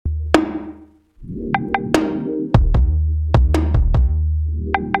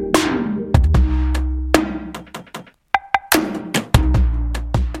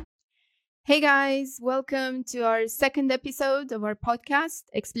guys, welcome to our second episode of our podcast,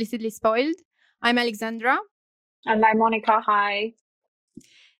 Explicitly Spoiled. I'm Alexandra. And I'm Monica. Hi.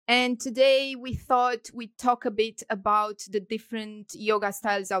 And today we thought we'd talk a bit about the different yoga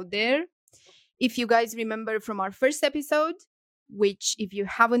styles out there. If you guys remember from our first episode, which if you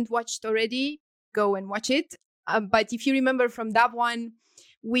haven't watched already, go and watch it. But if you remember from that one,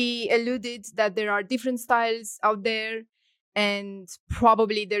 we alluded that there are different styles out there. And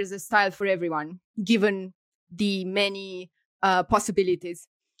probably there's a style for everyone, given the many possibilities.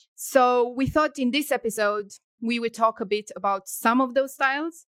 So we thought in this episode, we would talk a bit about some of those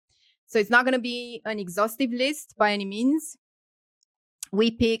styles. So it's not going to be an exhaustive list by any means. We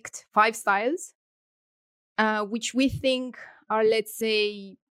picked 5 styles, which we think are, let's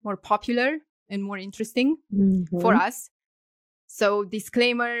say, more popular and more interesting for us. So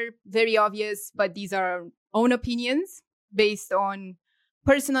disclaimer, very obvious, but these are our own opinions based on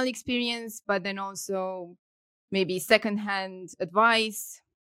personal experience, but then also maybe secondhand advice,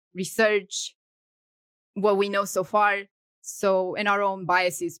 research, what we know so far. So, and our own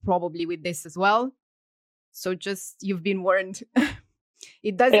biases probably with this as well. So just, you've been warned.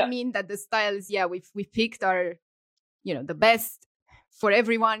 It doesn't mean that the styles, we've picked are, the best for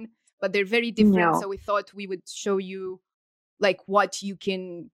everyone, but they're very different. So we thought we would show you like what you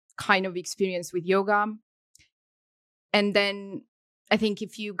can kind of experience with yoga. And then I think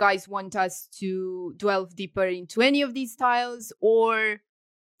if you guys want us to delve deeper into any of these styles or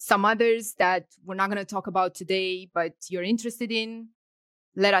some others that we're not going to talk about today, but you're interested in,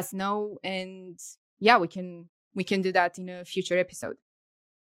 let us know. And we can do that in a future episode.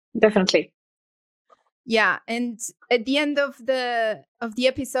 Definitely. Yeah. And at the end of the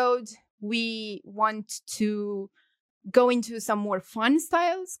episode, we want to go into some more fun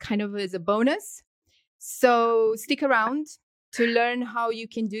styles, kind of as a bonus. So stick around to learn how you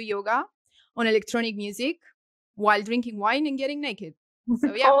can do yoga on electronic music while drinking wine and getting naked.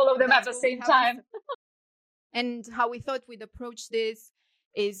 So all of them at the same time. And how we thought we'd approach this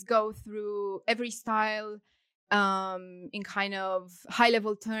is go through every style in kind of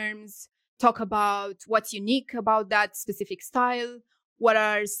high-level terms, talk about what's unique about that specific style, what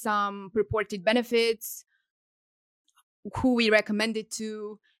are some purported benefits, who we recommend it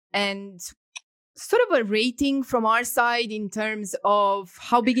to, and sort of a rating from our side in terms of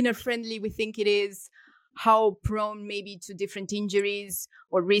how beginner friendly we think it is, how prone maybe to different injuries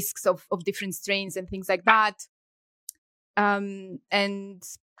or risks of different strains and things like that. And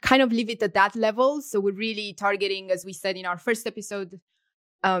kind of leave it at that level. So we're really targeting, as we said in our first episode,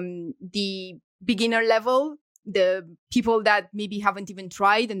 the beginner level, the people that maybe haven't even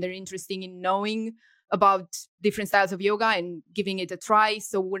tried and they're interested in knowing about different styles of yoga and giving it a try.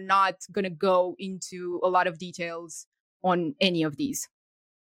 So we're not going to go into a lot of details on any of these.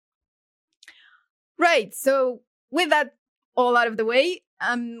 Right. So with that all out of the way,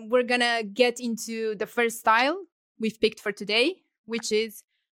 we're going to get into the first style we've picked for today, which is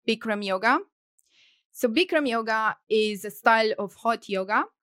Bikram yoga. So Bikram yoga is a style of hot yoga.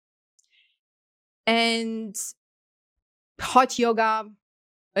 And hot yoga,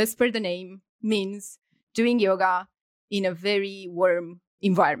 as per the name, means doing yoga in a very warm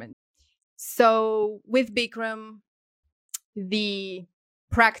environment. So with Bikram, the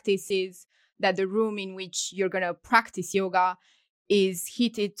practice is that the room in which you're going to practice yoga is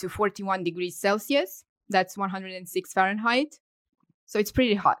heated to 41 degrees Celsius. That's 106 Fahrenheit. So it's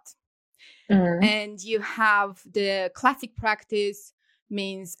pretty hot. And you have the classic practice,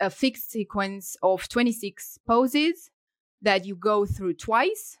 means a fixed sequence of 26 poses that you go through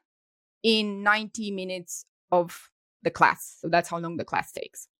twice in 90 minutes of the class. So that's how long the class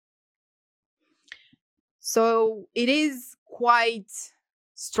takes. So it is quite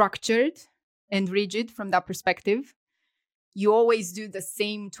structured and rigid from that perspective. You always do the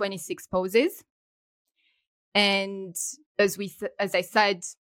same 26 poses. And as I said,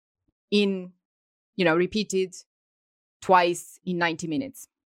 repeated twice in 90 minutes.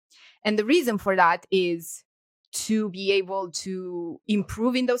 And the reason for that is to be able to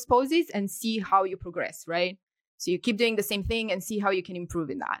improve in those poses and see how you progress, right? So you keep doing the same thing and see how you can improve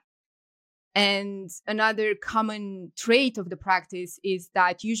in that. And another common trait of the practice is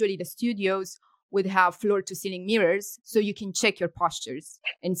that usually the studios would have floor to ceiling mirrors so you can check your postures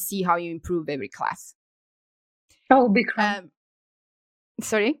and see how you improve every class. Oh, Bikram.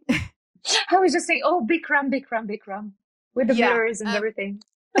 Sorry? I was just saying, Bikram. With the mirrors and everything.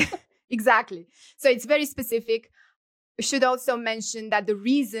 Exactly. So it's very specific. I should also mention that the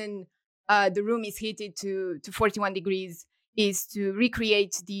reason the room is heated to 41 degrees is to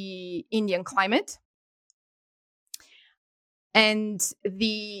recreate the Indian climate. And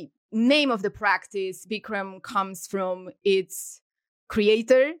the name of the practice, Bikram, comes from its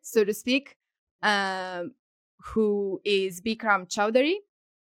creator, so to speak, who is Bikram Choudhury.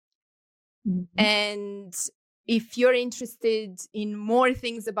 Mm-hmm. And if you're interested in more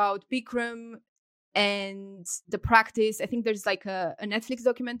things about Bikram and the practice, I think there's like a Netflix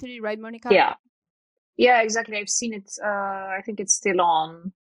documentary, right, Monica? Yeah, exactly. I've seen it. I think it's still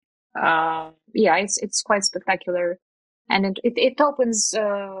on. It's quite spectacular, and it opens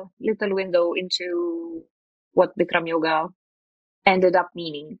a little window into what Bikram yoga ended up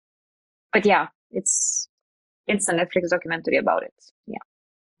meaning. But yeah, it's a Netflix documentary about it.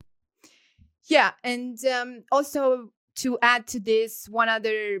 Yeah, and also to add to this, one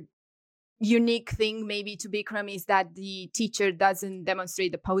other unique thing maybe to Bikram is that the teacher doesn't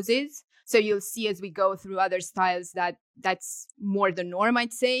demonstrate the poses. So you'll see as we go through other styles that that's more the norm,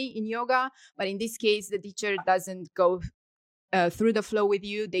 I'd say, in yoga. But in this case, the teacher doesn't go through the flow with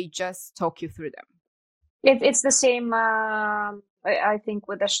you. They just talk you through them. It's the same, I think,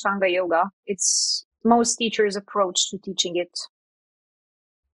 with Ashtanga yoga. It's most teachers' approach to teaching it.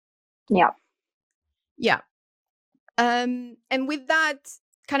 Yeah. Yeah. And with that,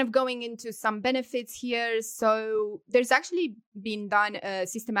 kind of going into some benefits here. So there's actually been done a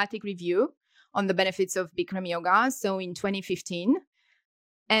systematic review on the benefits of Bikram yoga. So in 2015,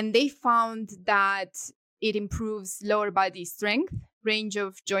 and they found that it improves lower body strength, range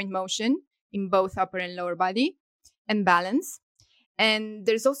of joint motion in both upper and lower body, and balance. And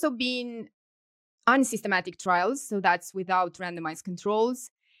there's also been unsystematic trials, so that's without randomized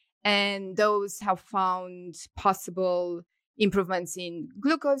controls. And those have found possible improvements in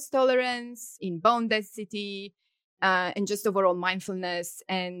glucose tolerance, in bone density, and just overall mindfulness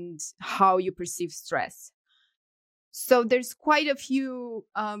and how you perceive stress. So there's quite a few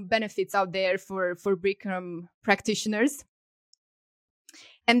benefits out there for Bikram practitioners.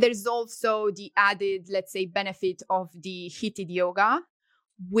 And there's also the added, let's say, benefit of the heated yoga,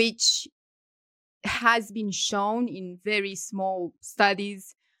 which has been shown in very small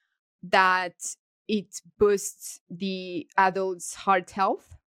studies that it boosts the adult's heart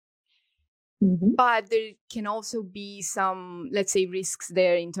health. Mm-hmm. But there can also be some, let's say, risks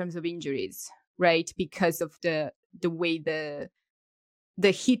there in terms of injuries, right? Because of the way the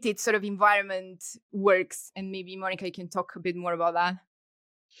heated sort of environment works. And maybe Monica, you can talk a bit more about that.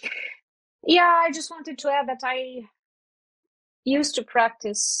 Yeah, I just wanted to add that I used to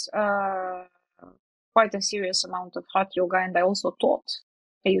practice quite a serious amount of hot yoga, and I also taught.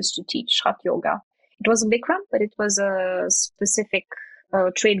 I used to teach hot yoga. It wasn't Bikram, but it was a specific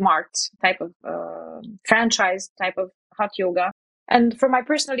trademarked type of franchise type of hot yoga. And from my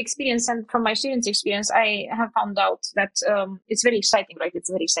personal experience and from my students' experience, I have found out that it's very exciting, right? It's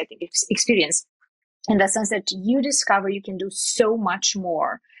a very exciting experience in the sense that you discover you can do so much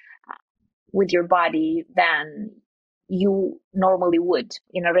more with your body than you normally would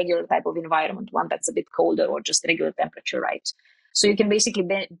in a regular type of environment, one that's a bit colder or just regular temperature, right? So you can basically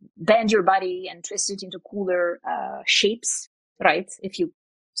bend your body and twist it into cooler shapes, right? If you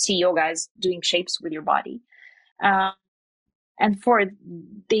see yoga as doing shapes with your body. And for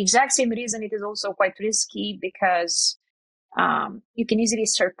the exact same reason, it is also quite risky because you can easily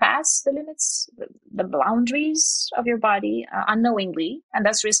surpass the limits, the boundaries of your body unknowingly, and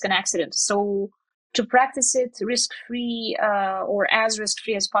that's risk and accident. So to practice it risk-free or as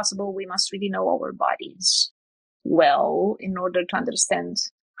risk-free as possible, we must really know our bodies well in order to understand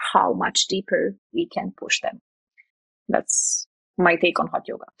how much deeper we can push them. That's my take on hot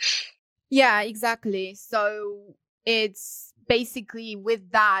yoga. Yeah, exactly. So it's basically with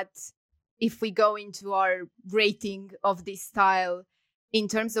that, if we go into our rating of this style, in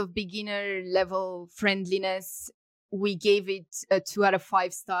terms of beginner level friendliness, we gave it a 2 out of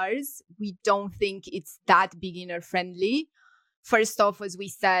 5 stars. We don't think it's that beginner friendly. First off, as we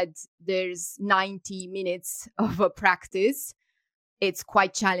said, there's 90 minutes of a practice. It's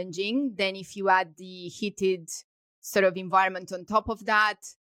quite challenging. Then if you add the heated sort of environment on top of that,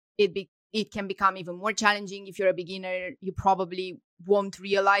 it can become even more challenging. If you're a beginner, you probably won't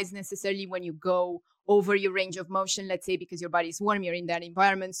realize necessarily when you go over your range of motion, let's say, because your body's warm, you're in that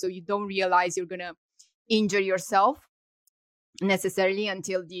environment. So you don't realize you're going to injure yourself necessarily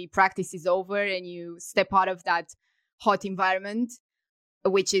until the practice is over and you step out of that hot environment,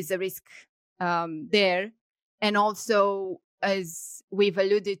 which is a risk there. And also, as we've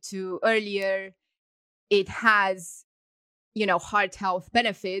alluded to earlier, it has, heart health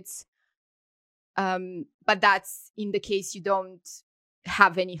benefits. But that's in the case you don't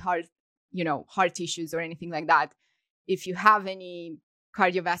have any heart issues or anything like that. If you have any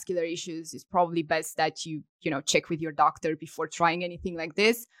cardiovascular issues, it's probably best that you check with your doctor before trying anything like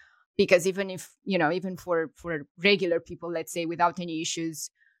this. Because even if, even for regular people, let's say without any issues,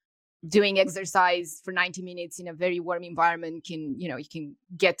 doing exercise for 90 minutes in a very warm environment can, you can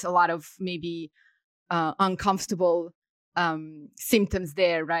get a lot of maybe uncomfortable symptoms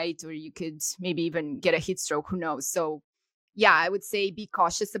there, right? Or you could maybe even get a heat stroke, who knows? So yeah, I would say be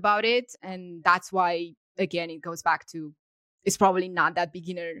cautious about it. And that's why, again, it goes back to, it's probably not that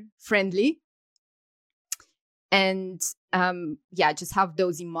beginner friendly. And yeah, just have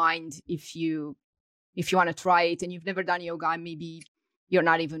those in mind if you want to try it and you've never done yoga, and maybe you're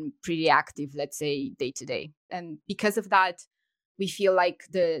not even pretty active, let's say, day to day. And because of that, we feel like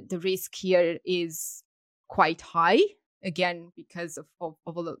the risk here is quite high, again, because of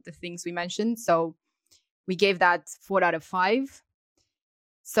all of the things we mentioned. So we gave that 4 out of 5.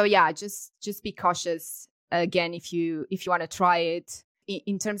 So yeah, just be cautious, again, if you want to try it.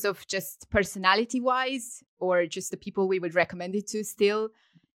 In terms of just personality wise, or just the people we would recommend it to still,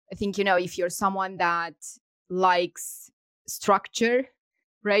 I think, if you're someone that likes structure,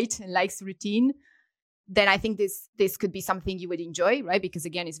 right, and likes routine, then I think this could be something you would enjoy, right? Because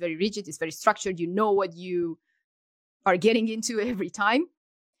again, it's very rigid, it's very structured. You know what you are getting into every time.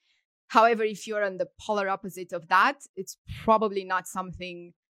 However, if you're on the polar opposite of that, it's probably not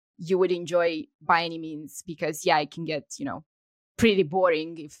something you would enjoy by any means, because yeah, it can get, pretty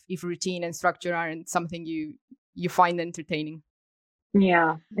boring if routine and structure aren't something you find entertaining.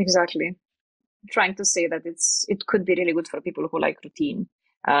 Yeah, exactly. Trying to say that it could be really good for people who like routine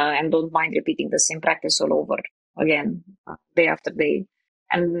and don't mind repeating the same practice all over again, day after day.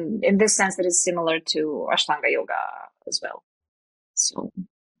 And in this sense, it is similar to Ashtanga yoga as well. So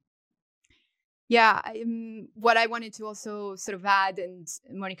yeah, what I wanted to also sort of add, and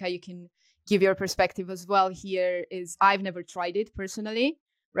Monica, you can give your perspective as well here, is I've never tried it personally,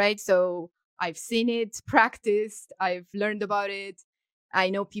 right? So I've seen it practiced, I've learned about it. I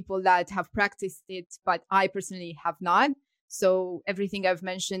know people that have practiced it, but I personally have not. So everything I've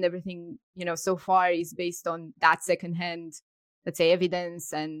mentioned, everything, so far is based on that secondhand, let's say,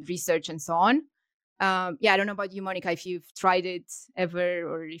 evidence and research and so on. Yeah, I don't know about you, Monica, if you've tried it ever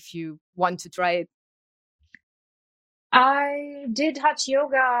or if you want to try it. I did Hatha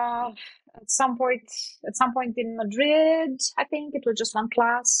yoga at some point in Madrid. I think it was just one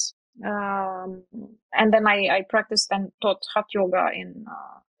class. And then I practiced and taught Hatha yoga in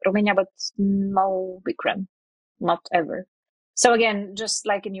Romania, but no Bikram, not ever. So again, just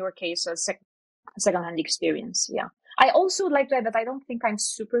like in your case, a second-hand experience. Yeah. I also would like to add that I don't think I'm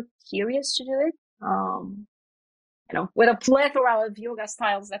super curious to do it. With a plethora of yoga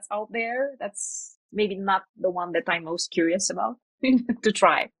styles that's out there, that's maybe not the one that I'm most curious about to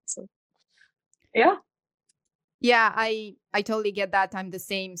try. So, yeah. Yeah, I totally get that. I'm the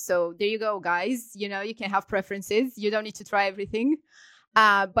same. So there you go, guys. You can have preferences. You don't need to try everything.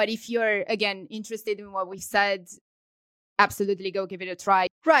 But if you're, again, interested in what we said, absolutely go give it a try.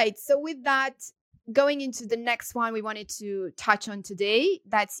 Right. So with that, going into the next one we wanted to touch on today,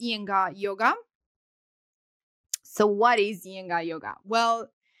 that's Iyengar yoga. So what is Iyengar yoga? Well,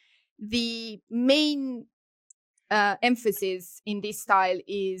 the main emphasis in this style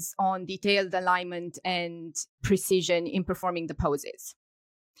is on detailed alignment and precision in performing the poses.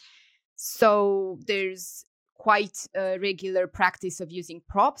 So there's quite a regular practice of using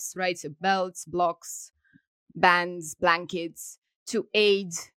props, right? So belts, blocks, bands, blankets to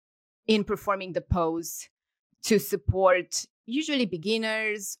aid in performing the pose, to support usually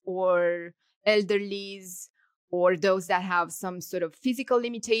beginners or elderlies or those that have some sort of physical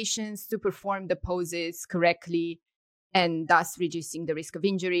limitations to perform the poses correctly, and thus reducing the risk of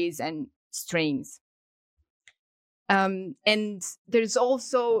injuries and strains. And there's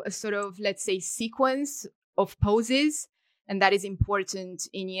also a sort of, let's say, sequence of poses, and that is important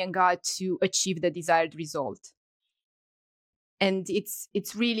in Iyengar to achieve the desired result. And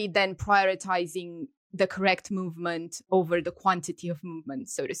it's really then prioritizing the correct movement over the quantity of movement,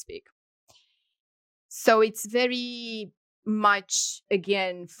 so to speak. So it's very much,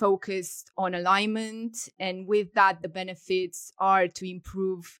 again, focused on alignment. And with that, the benefits are to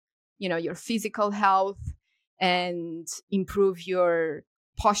improve, your physical health and improve your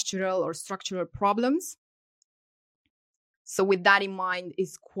postural or structural problems. So with that in mind,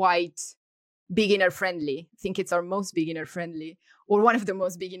 is quite beginner friendly. I think it's our most beginner friendly, or one of the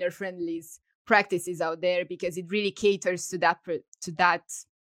most beginner friendly practices out there, because it really caters to that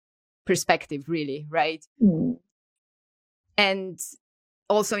perspective, really, right? Mm. And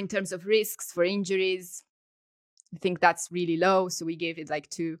also in terms of risks for injuries, I think that's really low. So we gave it like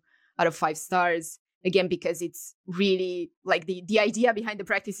 2 out of 5 stars. Again, because it's really like the idea behind the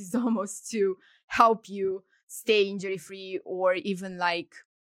practice is almost to help you stay injury free, or even like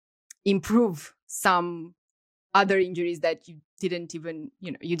improve some other injuries that you didn't even,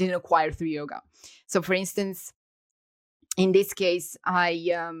 you didn't acquire through yoga. So for instance, in this case,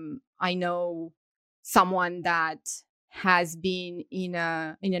 I know someone that has been in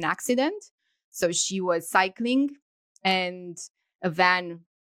an accident. So she was cycling and a van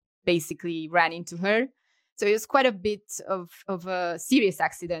basically ran into her. So it was quite a bit of a serious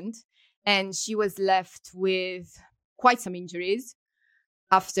accident. And she was left with quite some injuries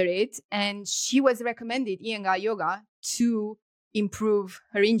after it. And she was recommended Iyengar yoga to improve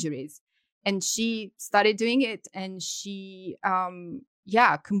her injuries. And she started doing it, and she,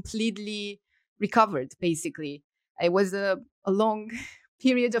 completely recovered, basically. It was a long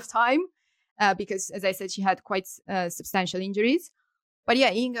period of time because, as I said, she had quite substantial injuries. But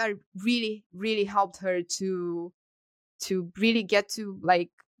yeah, Iyengar really, really helped her to really get to, like,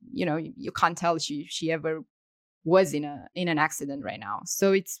 you can't tell she ever was in an accident right now.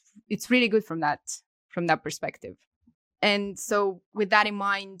 So it's really good from that perspective. And so with that in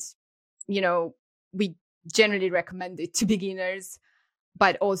mind, we generally recommend it to beginners,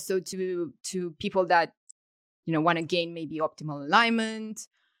 but also to people that want to gain maybe optimal alignment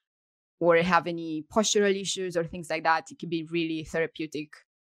or have any postural issues or things like that. It can be really therapeutic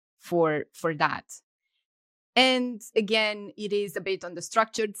for that. And again, it is a bit on the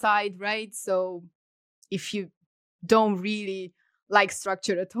structured side, right? So if you don't really like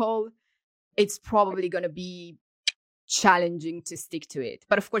structure at all, it's probably going to be challenging to stick to it.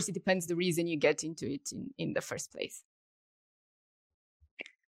 But of course, it depends the reason you get into it in the first place.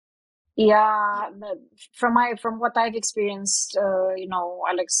 Yeah, from what I've experienced,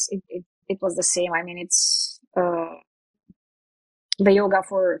 Alex, it was the same. I mean, it's the yoga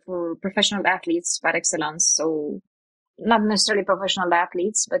for professional athletes par excellence. So not necessarily professional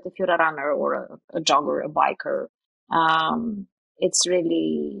athletes, but if you're a runner or a jogger, a biker, it's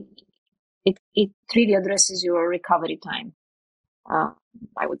really it really addresses your recovery time.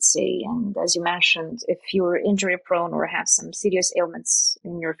 I would say. And as you mentioned, if you're injury prone or have some serious ailments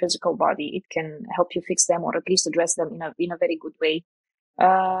in your physical body, it can help you fix them or at least address them in a very good way.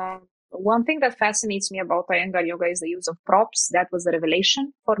 One thing that fascinates me about Iyengar yoga is the use of props. That was the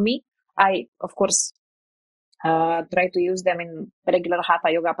revelation for me. I, of course, try to use them in regular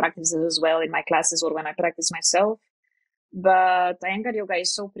hatha yoga practices as well in my classes or when I practice myself. But Iyengar yoga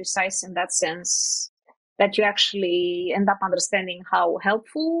is so precise in that sense that you actually end up understanding how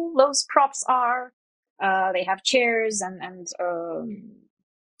helpful those props are. They have chairs and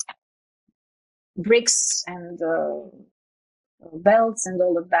bricks and belts and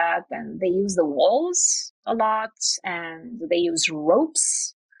all of that, and they use the walls a lot, and they use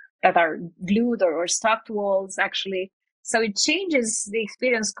ropes that are glued or stuck to walls, actually. So it changes the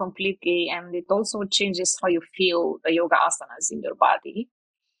experience completely, and it also changes how you feel the yoga asanas in your body.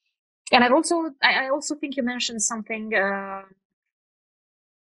 And I also think you mentioned something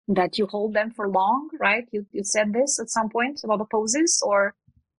that you hold them for long, right? You said this at some point about the poses, or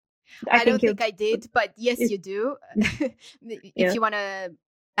I don't think I did, but yes, you do. If you want to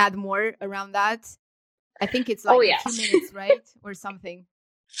add more around that, I think it's like a few minutes, right, or something.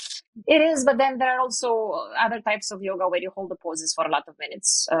 It is, but then there are also other types of yoga where you hold the poses for a lot of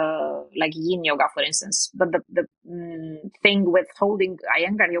minutes, like yin yoga, for instance. But the thing with holding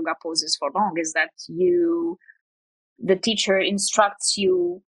Iyengar yoga poses for long is that the teacher instructs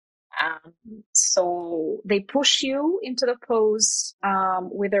you. So they push you into the pose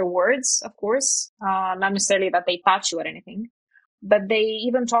with their words, of course, not necessarily that they touch you or anything, but they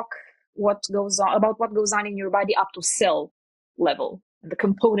even talk about what goes on in your body up to cell level, the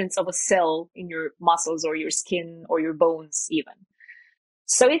components of a cell in your muscles or your skin or your bones even.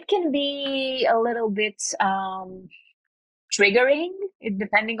 So it can be a little bit triggering,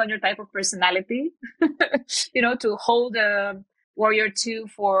 depending on your type of personality, to hold a Warrior 2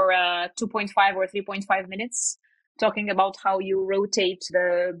 for 2.5 or 3.5 minutes, talking about how you rotate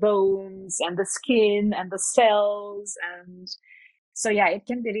the bones and the skin and the cells. And so, yeah, it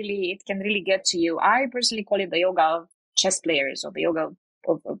can really get to you. I personally call it the yoga of chess players or the yoga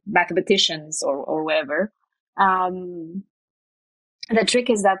of mathematicians or whatever. The trick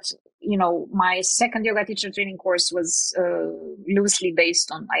is that, my second yoga teacher training course was loosely based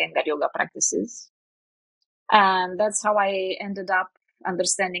on Iyengar yoga practices. And that's how I ended up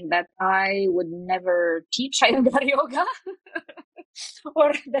understanding that I would never teach Iyengar yoga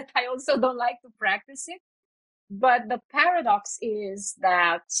or that I also don't like to practice it. But the paradox is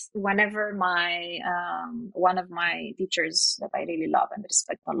that whenever one of my teachers that I really love and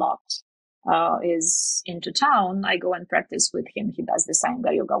respect a lot is into town, I go and practice with him. He does the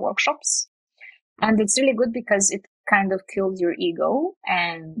Iyengar yoga workshops. And it's really good because it kind of kills your ego.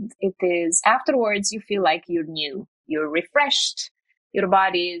 And it is afterwards, you feel like you're new, you're refreshed. Your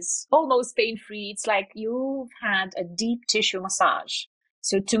body is almost pain free. It's like you've had a deep tissue massage.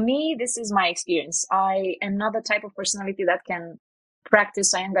 So to me, this is my experience. I am not the type of personality that can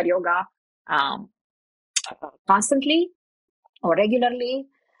practice Iyengar yoga um, constantly or regularly,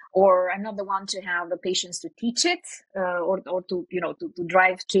 or I'm not the one to have the patience to teach it or to to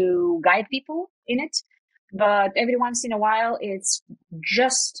drive to guide people in it. But every once in a while, it's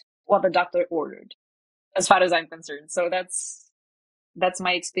just what the doctor ordered, as far as I'm concerned. So that's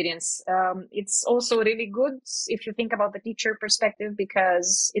my experience. It's also really good if you think about the teacher perspective,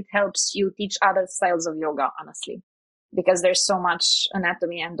 because it helps you teach other styles of yoga, honestly, because there's so much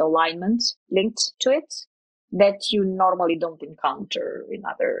anatomy and alignment linked to it that you normally don't encounter in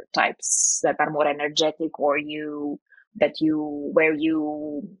other types that are more energetic, or where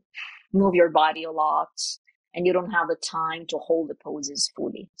you move your body a lot and you don't have the time to hold the poses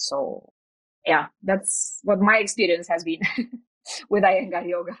fully. So yeah, that's what my experience has been with Iyengar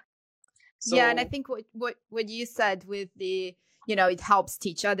yoga. So, yeah, and I think what you said with the, it helps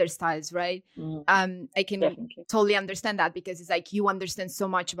teach other styles, right? I can definitely. totally understand that, because it's like you understand so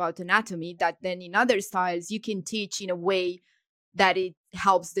much about anatomy that then in other styles you can teach in a way that it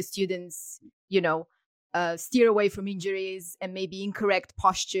helps the students, steer away from injuries and maybe incorrect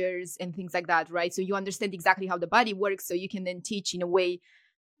postures and things like that, right? So you understand exactly how the body works, so you can then teach in a way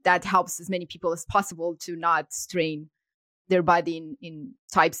that helps as many people as possible to not strain their body in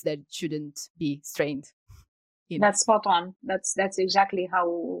types that shouldn't be strained. That's spot on. That's exactly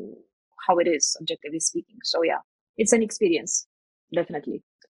how it is, objectively speaking. So yeah, it's an experience, definitely.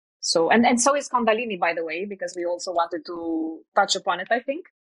 So and so is Kundalini, by the way, because we also wanted to touch upon it, I think.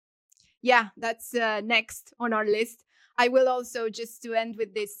 Yeah, that's next on our list. I will also, just to end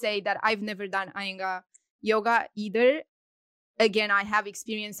with this, say that I've never done Iyengar yoga either. Again, I have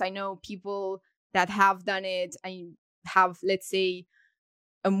experience. I know people that have done it. I have, let's say,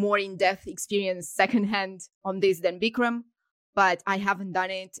 a more in-depth experience secondhand on this than Bikram, but I haven't done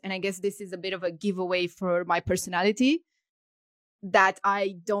it. And I guess this is a bit of a giveaway for my personality, that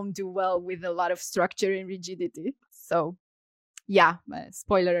I don't do well with a lot of structure and rigidity. So yeah,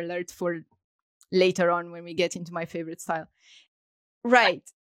 spoiler alert for later on when we get into my favorite style. Right.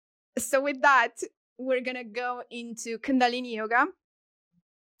 So with that, we're going to go into Kundalini yoga.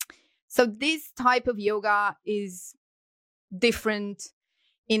 So this type of yoga is different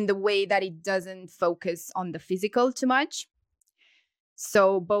in the way that it doesn't focus on the physical too much.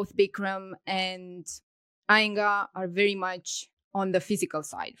 So both Bikram and Iyengar are very much on the physical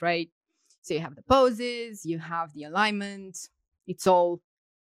side, right? So you have the poses, you have the alignment. It's all,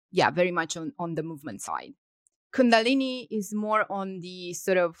 very much on the movement side. Kundalini is more on the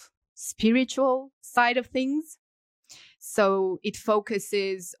sort of spiritual side of things. So it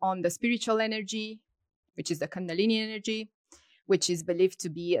focuses on the spiritual energy, which is the Kundalini energy, which is believed to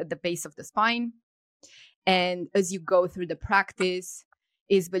be at the base of the spine. And as you go through the practice,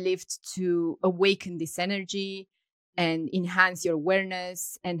 is believed to awaken this energy and enhance your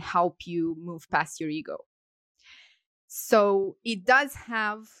awareness and help you move past your ego. So it does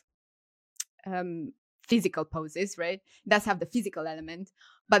have physical poses, right? It does have the physical element,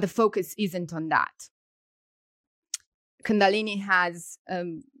 but the focus isn't on that. Kundalini has a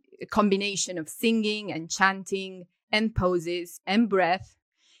combination of singing and chanting and poses and breath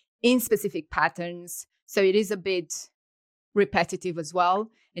in specific patterns. So it is a bit repetitive as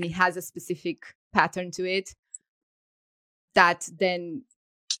well, and it has a specific pattern to it that then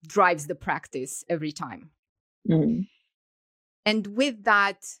drives the practice every time. And with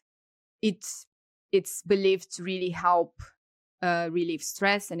that, it's believed to really help relieve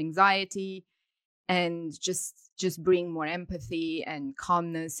stress and anxiety, and just bring more empathy and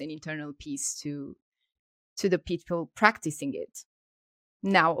calmness and internal peace to the people practicing it.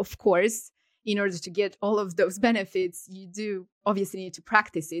 Now, of course, in order to get all of those benefits, you do obviously need to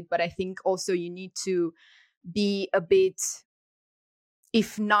practice it, but I think also you need to be a bit,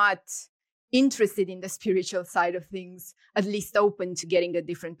 if not interested in the spiritual side of things, at least open to getting a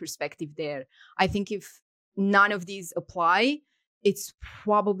different perspective there. I think if none of these apply, it's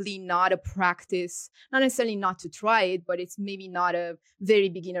probably not a practice, not necessarily not to try it, but it's maybe not a very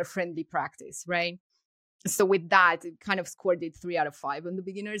beginner-friendly practice, right? So with that, it kind of scored it 3 out of 5 on the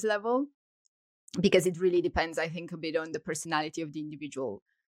beginner's level, because it really depends, I think, a bit on the personality of the individual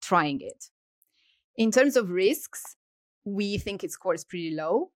trying it. In terms of risks, we think it scores pretty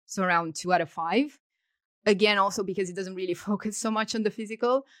low, so around 2 out of 5. Again, also because it doesn't really focus so much on the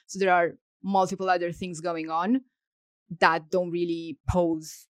physical. So there are multiple other things going on that don't really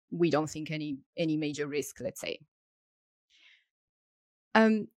pose, we don't think, any major risk, let's say.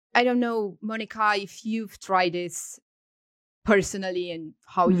 I don't know, Monica, if you've tried this personally and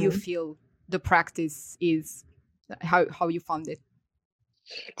how you feel the practice is, how you found it.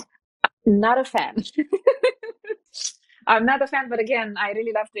 Not a fan. I'm not a fan, but again, I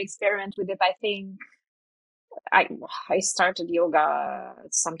really love to experiment with it. I think I started yoga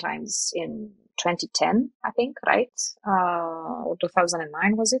sometimes in 2010, I think, right? Or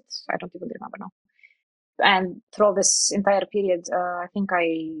 2009 was it? I don't even remember now. And throughout this entire period, I think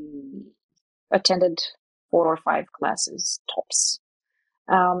I attended 4 or 5 classes tops.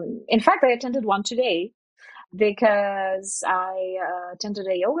 In fact, I attended one today because I attended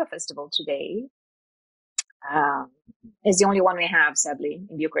a yoga festival today. It's the only one we have, sadly,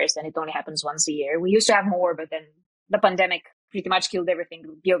 in Bucharest, and it only happens once a year. We used to have more, but then the pandemic pretty much killed everything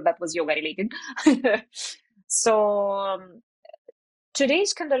that was yoga related. So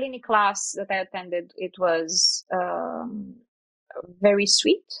today's Kundalini class that I attended, it was very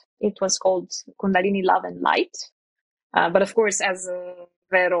sweet. It was called Kundalini Love and Light. But of course, as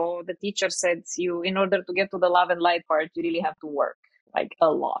Vero, the teacher, said, in order to get to the love and light part, you really have to work like a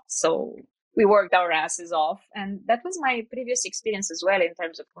lot. So we worked our asses off. And that was my previous experience as well in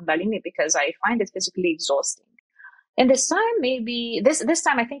terms of Kundalini, because I find it physically exhausting. And this time, maybe this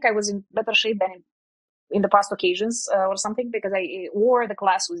time, I think I was in better shape than in the past occasions or something, because the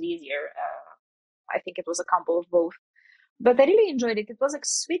class was easier. I think it was a combo of both. But I really enjoyed it. It was a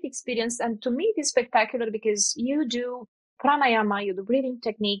sweet experience. And to me, it is spectacular because you do pranayama, you do breathing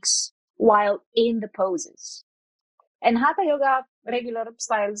techniques while in the poses. And Hatha yoga, regular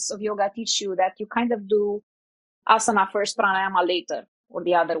styles of yoga teach you that you kind of do asana first, pranayama later, or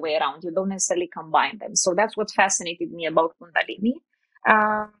the other way around. You don't necessarily combine them. So that's what fascinated me about Kundalini.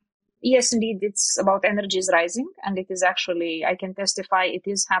 Yes, indeed, it's about energies rising. And it is actually, I can testify it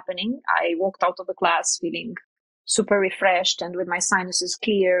is happening. I walked out of the class feeling super refreshed and with my sinuses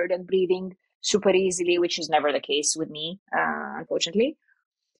cleared and breathing super easily, which is never the case with me, unfortunately.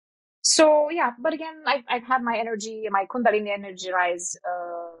 So yeah, but again, I've had my Kundalini energy rise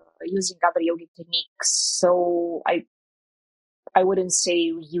using other yogic techniques. So I wouldn't say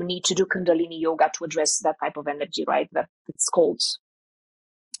you need to do Kundalini yoga to address that type of energy, right? That it's called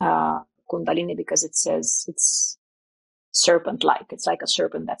Kundalini because it says it's serpent-like. It's like a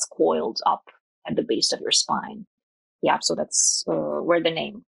serpent that's coiled up at the base of your spine. Yeah, so that's where the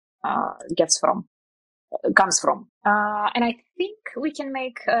name comes from. And I think we can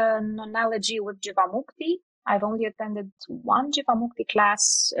make an analogy with Jivamukti. I've only attended one Jivamukti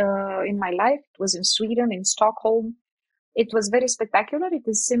class in my life. It was in Sweden, in Stockholm. It was very spectacular. It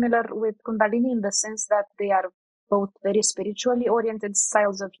is similar with Kundalini in the sense that they are both very spiritually oriented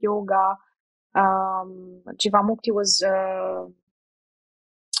styles of yoga. Jivamukti was,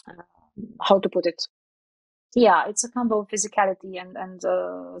 how to put it? Yeah, it's a combo of physicality and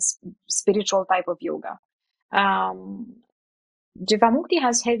spiritual type of yoga. Jivamukti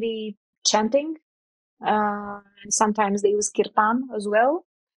has heavy chanting. Sometimes they use kirtan as well,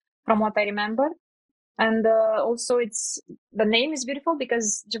 from what I remember. And also the name is beautiful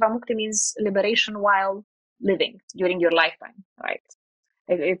because Jivamukti means liberation while living during your lifetime, right?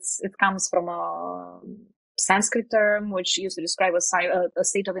 It comes from a Sanskrit term, which used to describe a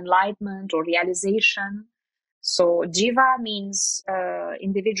state of enlightenment or realization. So Jiva means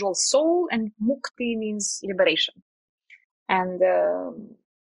individual soul and Mukti means liberation. And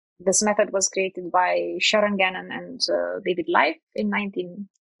this method was created by Sharon Gannon and David Life in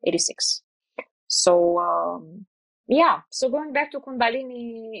 1986. So yeah, so going back to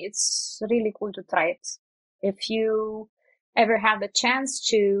Kundalini, it's really cool to try it. If you ever have the chance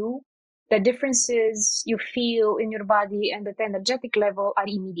to, the differences you feel in your body and at the energetic level are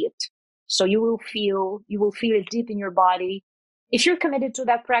immediate. So you will feel it deep in your body. If you're committed to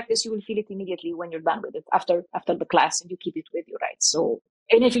that practice, you will feel it immediately when you're done with it after the class and you keep it with you, right? So,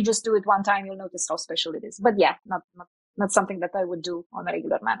 and if you just do it one time, you'll notice how special it is. But yeah, not something that I would do on a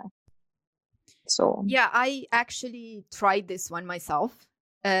regular manner. So yeah, I actually tried this one myself.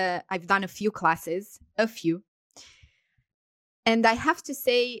 I've done a few classes, and I have to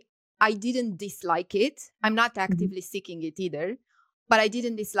say I didn't dislike it. I'm not actively seeking it either, but I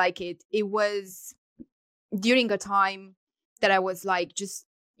didn't dislike it. It was during a time that I was like just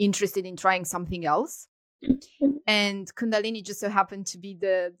interested in trying something else, and Kundalini just so happened to be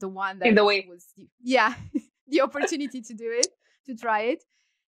the one that in the way was the opportunity to try it.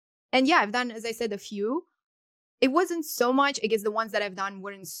 And yeah, I've done, as I said, a few. It wasn't so much, I guess the ones that I've done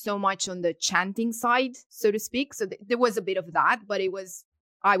weren't so much on the chanting side, so to speak. So there was a bit of that, but it was,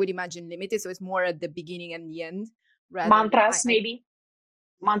 I would imagine, limited. So it's more at the beginning and the end. Mantras, maybe?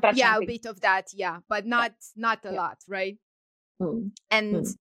 Mantra yeah, chanting. A bit of that, yeah. But not a lot, right? And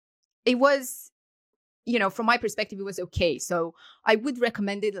it was, from my perspective, it was okay. So I would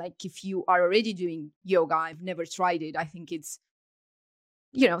recommend it, like, if you are already doing yoga. I've never tried it. I think it's,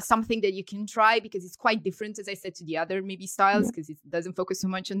 something that you can try because it's quite different, as I said, to the other maybe styles, because it doesn't focus so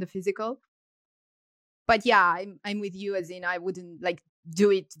much on the physical. But yeah, I'm with you, as in I wouldn't like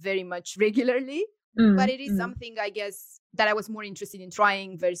do it very much regularly. But it is something, I guess, that I was more interested in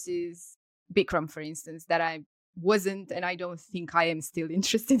trying versus Bikram, for instance, that I wasn't, and I don't think I am still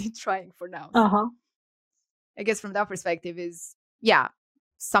interested in trying for now. So I guess from that perspective is,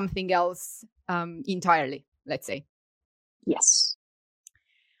 something else entirely, let's say. Yes.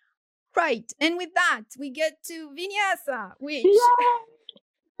 Right. And with that, we get to Vinyasa, which,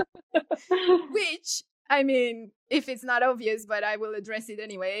 which, I mean, if it's not obvious, but I will address it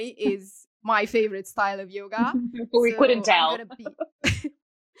anyway, is my favorite style of yoga. We couldn't tell.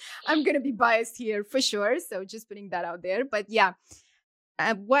 I'm going to be biased here for sure. So just putting that out there. But yeah,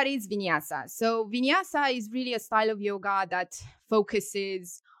 what is Vinyasa? So Vinyasa is really a style of yoga that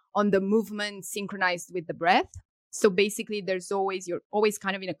focuses on the movement synchronized with the breath. So basically, you're always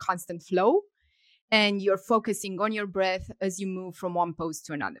kind of in a constant flow, and you're focusing on your breath as you move from one pose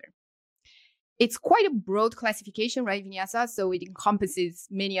to another. It's quite a broad classification, right, Vinyasa? So it encompasses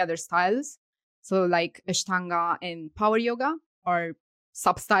many other styles. So like Ashtanga and Power Yoga are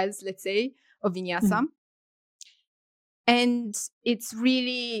sub-styles, let's say, of Vinyasa. And it's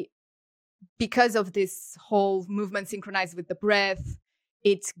really because of this whole movement synchronized with the breath,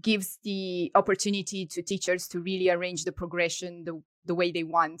 it gives the opportunity to teachers to really arrange the progression the way they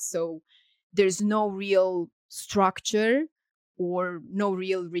want. So there's no real structure or no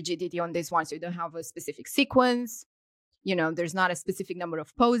real rigidity on this one. So you don't have a specific sequence. There's not a specific number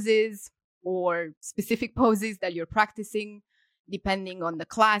of poses or specific poses that you're practicing. Depending on the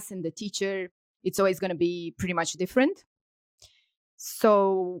class and the teacher, it's always going to be pretty much different.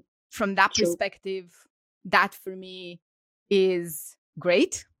 So from that perspective, that for me is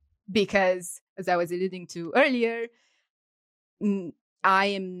great because, as I was alluding to earlier, I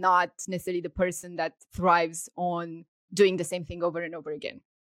am not necessarily the person that thrives on doing the same thing over and over again.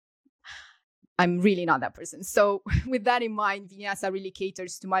 I'm really not that person. So with that in mind, Vinyasa really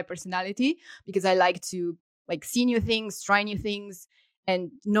caters to my personality because I like to see new things, try new things,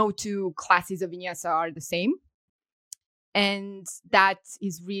 and no two classes of Vinyasa are the same. And that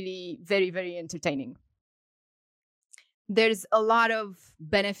is really very, very entertaining. There's a lot of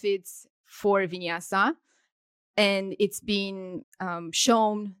benefits for Vinyasa, and it's been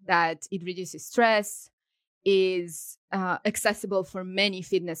shown that it reduces stress, is accessible for many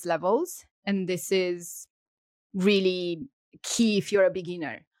fitness levels. And this is really key if you're a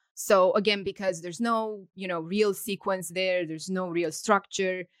beginner. So again, because there's no, real sequence there's no real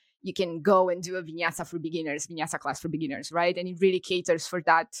structure, you can go and do a Vinyasa for beginners, Vinyasa class for beginners, right? And it really caters for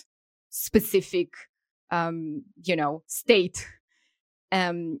that specific, state.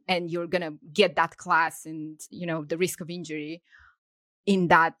 And you're going to get that class, and, the risk of injury in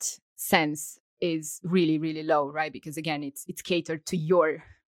that sense is really, really low, right? Because again, it's catered to your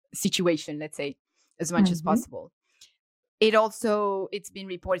situation, let's say, as much as possible. It's been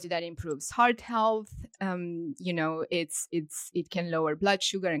reported that it improves heart health. It can lower blood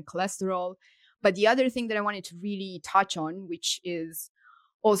sugar and cholesterol. But the other thing that I wanted to really touch on, which is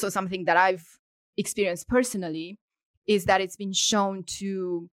also something that I've experienced personally, is that it's been shown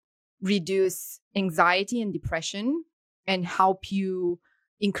to reduce anxiety and depression and help you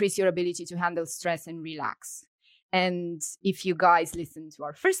increase your ability to handle stress and relax. And if you guys listened to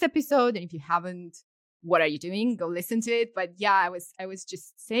our first episode, and if you haven't, what are you doing? Go listen to it. But yeah, I was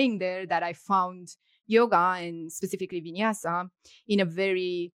just saying there that I found yoga, and specifically Vinyasa, in a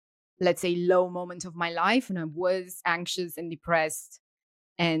very, let's say, low moment of my life when I was anxious and depressed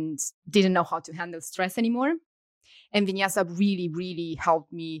and didn't know how to handle stress anymore. And Vinyasa really, really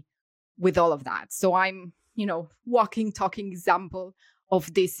helped me with all of that. So I'm, walking, talking example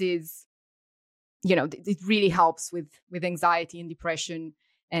of this is, it really helps with anxiety and depression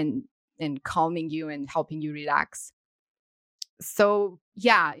and calming you and helping you relax. So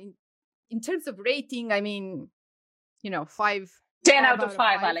yeah, in terms of rating, I mean, 10 out of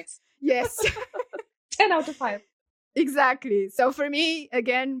 5, Alex. Yes. 10 out of 5. Exactly. So for me,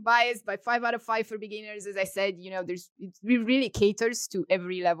 again, biased by 5 out of 5 for beginners. As I said, it really caters to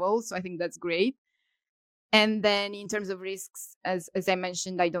every level. So I think that's great. And then in terms of risks, as I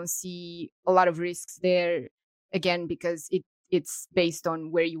mentioned, I don't see a lot of risks there, again, because it's based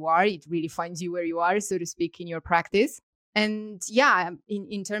on where you are. It really finds you where you are, so to speak, in your practice. And yeah,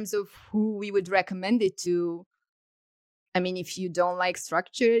 in terms of who we would recommend it to, I mean, if you don't like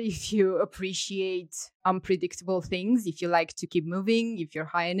structure, if you appreciate unpredictable things, if you like to keep moving, if you're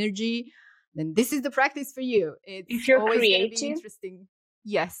high energy, then this is the practice for you. If It's you're always going to be creative, interesting.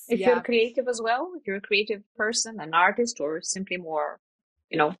 Yes. if you're Yeah. creative as well, if you're a creative person, an artist, or simply more,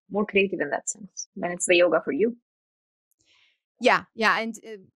 more creative in that sense, then it's the yoga for you. Yeah. Yeah. And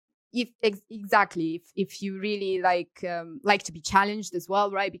if you really like to be challenged as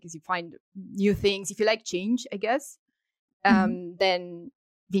well, right? Because you find new things. If you like change, I guess, then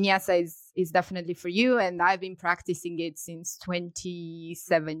Vinyasa is definitely for you. And I've been practicing it since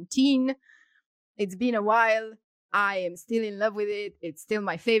 2017. It's been a while. I am still in love with it. It's still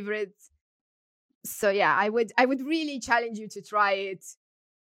my favorite. So yeah, I would really challenge you to try it.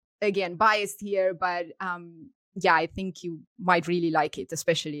 Again, biased here, but yeah, I think you might really like it,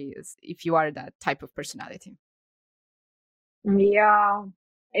 especially if you are that type of personality. Yeah,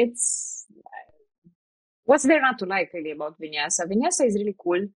 it's what's there not to like really about Vinyasa? Vinyasa is really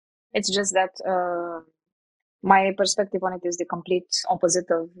cool. It's just that my perspective on it is the complete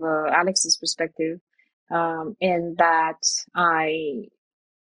opposite of Alex's perspective. In that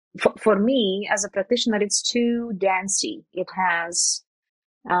for me as a practitioner, it's too dancey. It has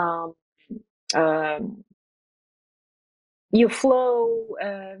um, um, you flow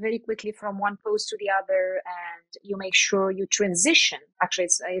very quickly from one pose to the other, and you make sure you transition. Actually,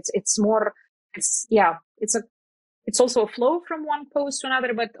 it's more. It's also a flow from one pose to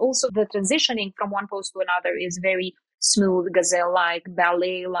another, but also the transitioning from one pose to another is very smooth, gazelle-like,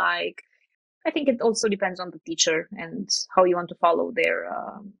 ballet-like. I think it also depends on the teacher and how you want to follow their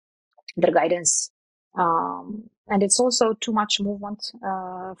guidance. And it's also too much movement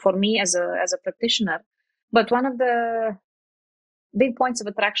for me as a practitioner. But one of the big points of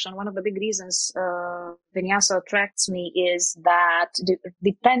attraction, one of the big reasons Vinyasa attracts me is that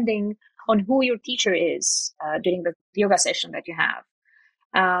depending on who your teacher is during the yoga session that you have,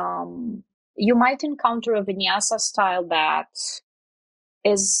 you might encounter a Vinyasa style that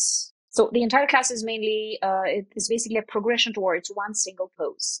is, so the entire class is mainly, it is basically a progression towards one single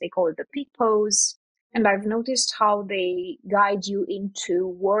pose. They call it the peak pose. And I've noticed how they guide you into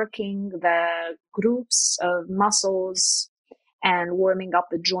working the groups of muscles and warming up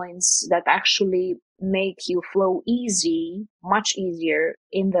the joints that actually make you flow much easier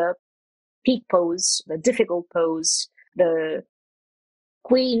in the peak pose, the difficult pose, the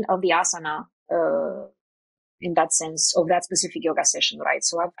queen of the asana, in that sense of that specific yoga session, right?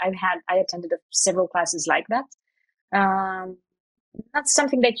 So I attended several classes like that. That's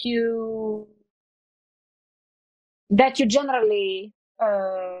something that you generally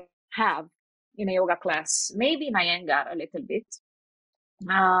have in a yoga class, maybe in Iyengar a little bit.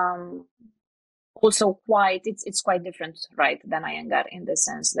 Also it's quite different, right, than Iyengar in the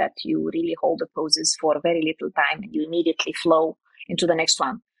sense that you really hold the poses for very little time and you immediately flow into the next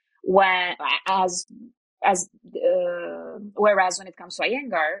one. Whereas when it comes to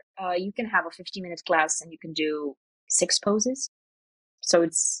Iyengar, you can have a 50-minute class and you can do 6 poses. So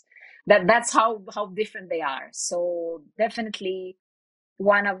it's that's how different they are. So definitely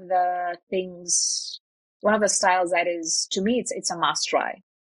one of the styles that is, to me, it's a must try.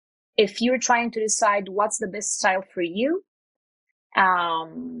 If you're trying to decide what's the best style for you,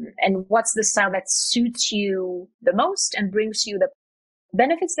 and what's the style that suits you the most and brings you the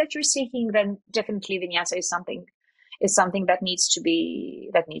benefits that you're seeking, then definitely Vinyasa is something that needs to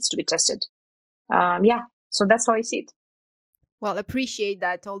be tested. So that's how I see it. Well, appreciate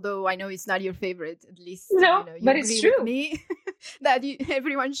that. Although I know it's not your favorite, at least no, you but agree it's true with me that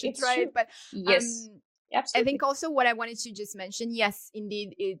everyone should try it. But yes, absolutely. I think also what I wanted to just mention, yes,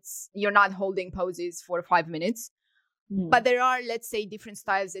 indeed, you're not holding poses for 5 minutes. But there are, let's say, different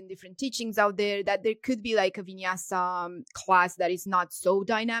styles and different teachings out there that there could be like a Vinyasa class that is not so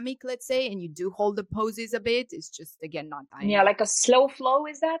dynamic, let's say, and you do hold the poses a bit. It's just, again, not dynamic. Yeah, like a slow flow,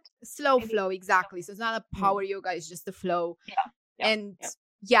 is that? Slow flow, exactly. So it's not a power yoga, it's just a flow.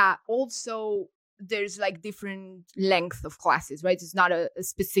 Also there's like different length of classes, right? It's not a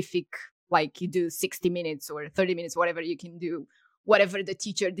specific, like you do 60 minutes or 30 minutes, whatever you can do, whatever the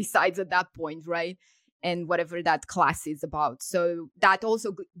teacher decides at that point, right? And whatever that class is about. So that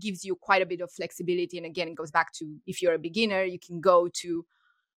also gives you quite a bit of flexibility. And again, it goes back to, if you're a beginner, you can go to,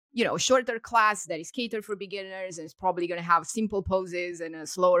 shorter class that is catered for beginners, and it's probably going to have simple poses and a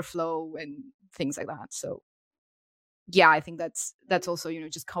slower flow and things like that. So yeah, I think that's also,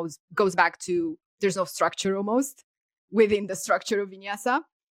 just goes back to, there's no structure almost within the structure of Vinyasa.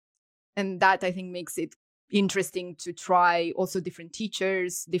 And that, I think, makes it interesting to try also different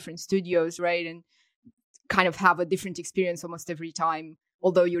teachers, different studios, right? And kind of have a different experience almost every time,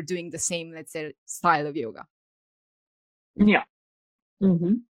 although you're doing the same, let's say, style of yoga. Yeah.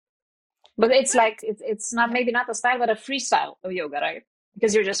 Mm-hmm. But it's like it's not, maybe not a style, but a freestyle of yoga, right?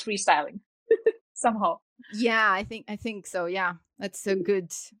 Because you're just freestyling somehow. Yeah, I think so. Yeah, that's a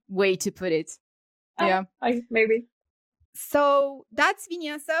good way to put it. Yeah. Maybe. So that's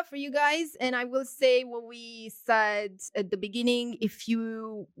vinyasa for you guys. And I will say what we said at the beginning. If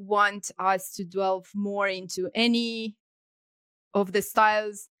you want us to delve more into any of the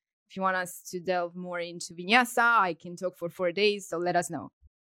styles, if you want us to delve more into vinyasa, I can talk for 4 days. So let us know.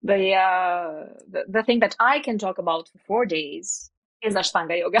 The thing that I can talk about for 4 days is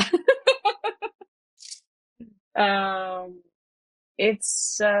Ashtanga yoga.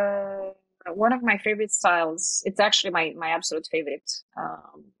 It's one of my favorite styles. It's actually my absolute favorite.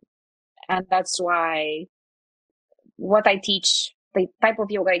 And that's why what I teach, the type of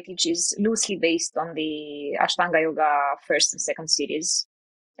yoga I teach, is loosely based on the Ashtanga yoga first and second series.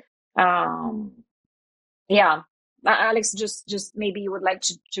 Yeah. Alex, just maybe you would like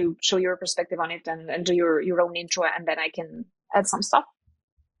to show your perspective on it and do your own intro, and then I can add some stuff.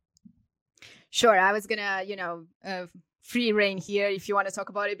 Sure. I was gonna, free reign here if you want to talk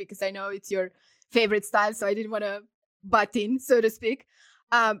about it, because I know it's your favorite style. So I didn't want to butt in, so to speak.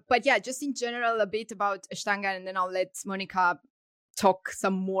 But yeah, just in general, a bit about Ashtanga, and then I'll let Monica talk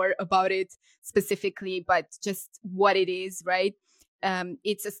some more about it specifically, but just what it is, right?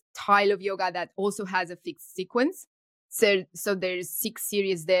 It's a style of yoga that also has a fixed sequence. So there's 6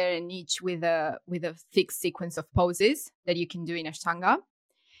 series there, and each with a fixed sequence of poses that you can do in Ashtanga.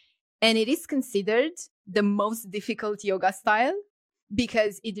 And it is considered the most difficult yoga style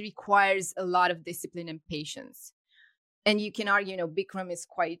because it requires a lot of discipline and patience. And you can argue, Bikram is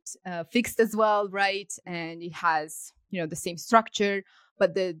quite fixed as well, right? And it has, the same structure.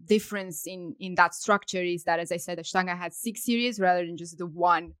 But the difference in that structure is that, as I said, Ashtanga has 6 series rather than just the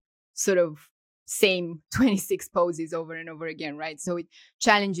one sort of same 26 poses over and over again, right? So it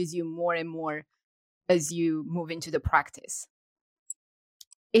challenges you more and more as you move into the practice.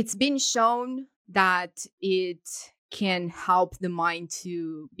 It's been shown that it can help the mind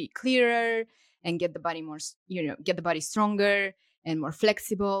to be clearer and get the body more, get the body stronger and more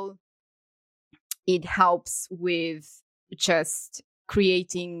flexible. It helps with just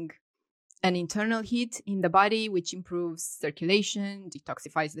creating an internal heat in the body, which improves circulation,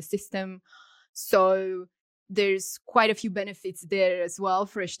 detoxifies the system. So there's quite a few benefits there as well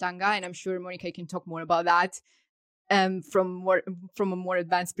for Ashtanga, and I'm sure Monica can talk more about that from a more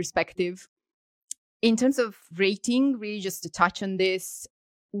advanced perspective. In terms of rating, really just to touch on this,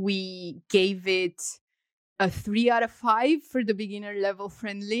 we gave it a 3 out of 5 for the beginner level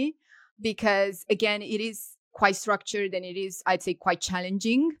friendly, because again, it is quite structured and it is, I'd say, quite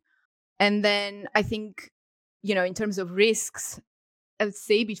challenging. And then I think, in terms of risks, I would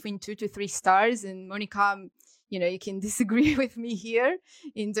say between 2 to 3 stars. And Monica, you can disagree with me here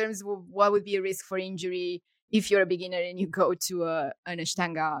in terms of what would be a risk for injury if you're a beginner and you go to an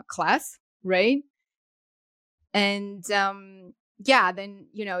Ashtanga class, right? And then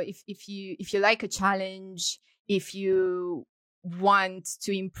if you like a challenge, if you want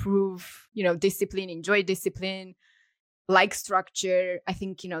to improve, discipline, enjoy discipline, like structure, I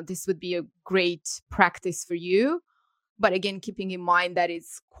think this would be a great practice for you. But again, keeping in mind that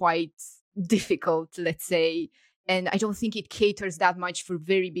it's quite difficult, let's say, and I don't think it caters that much for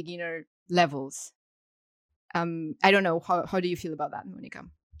very beginner levels. I don't know, how do you feel about that, Monica?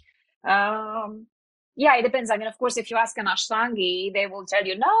 Yeah, it depends. I mean, of course, if you ask an Ashtangi, they will tell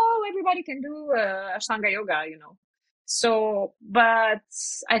you, no, everybody can do Ashtanga yoga, So, but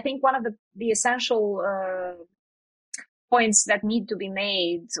I think one of the essential points that need to be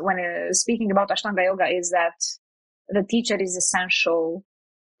made when speaking about Ashtanga yoga is that the teacher is essential,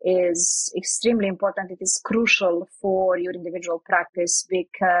 is extremely important. It is crucial for your individual practice,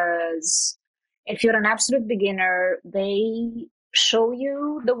 because if you're an absolute beginner, they show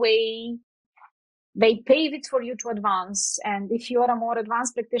you the way, they pave it for you to advance. And if you are a more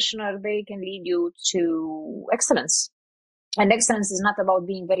advanced practitioner, they can lead you to excellence. And excellence is not about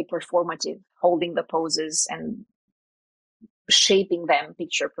being very performative, holding the poses and shaping them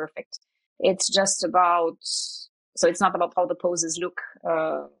picture perfect. It's just about, so it's not about how the poses look,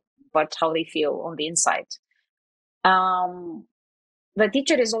 but how they feel on the inside. The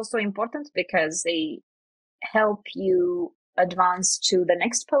teacher is also important because they help you advance to the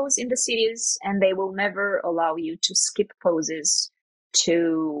next pose in the series, and they will never allow you to skip poses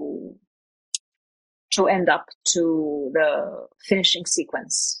to end up to the finishing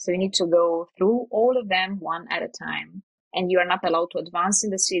sequence. So you need to go through all of them one at a time, and you are not allowed to advance in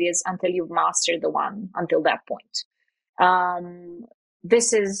the series until you've mastered the one until that point.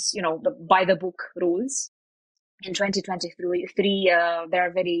 This is, the by the book rules. in 2023, there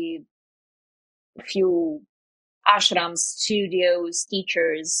are very few ashrams, studios,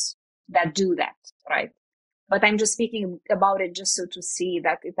 teachers that do that, right? But I'm just speaking about it just so to see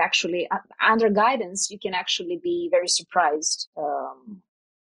that it actually, under guidance, you can actually be very surprised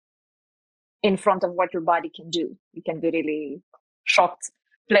in front of what your body can do. You can be really shocked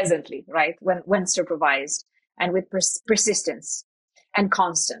pleasantly, right? When supervised and with persistence and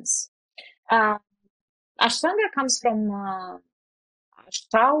constance. Ashtanga comes from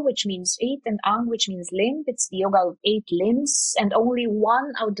Ashtau, which means 8, and Ang, which means limb. It's the yoga of 8 limbs, and only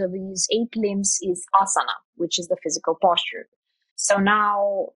one out of these 8 limbs is asana, which is the physical posture. So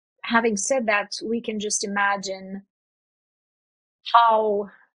now, having said that, we can just imagine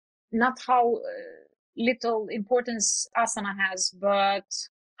not how little importance asana has, but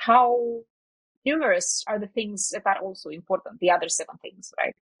how numerous are the things that are also important, the other 7 things,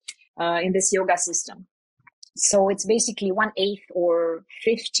 right, in this yoga system. So it's basically 1/8 or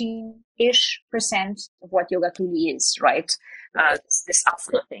 15-ish% of what yoga truly is, right? This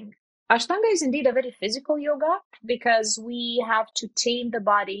asana thing. Ashtanga is indeed a very physical yoga because we have to tame the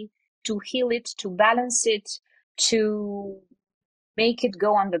body, to heal it, to balance it, to make it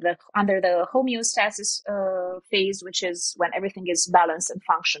go under the homeostasis phase, which is when everything is balanced and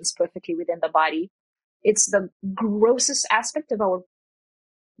functions perfectly within the body. It's the grossest aspect of our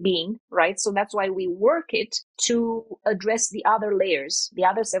being, right? So that's why we work it to address the other layers, the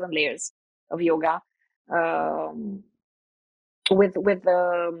other 7 layers of yoga, with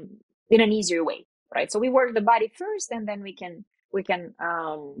in an easier way, right? So we work the body first, and then we can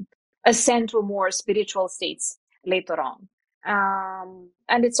ascend to more spiritual states later on.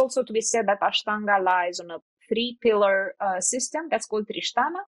 And it's also to be said that Ashtanga lies on a 3-pillar system that's called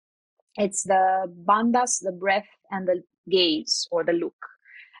Trishtana. It's the bandhas, the breath, and the gaze or the look.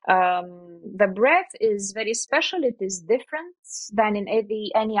 The breath is very special. It is different than in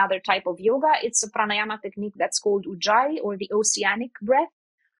any other type of yoga. It's a pranayama technique that's called Ujjayi, or the oceanic breath,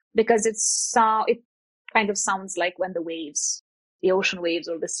 because it kind of sounds like when the ocean waves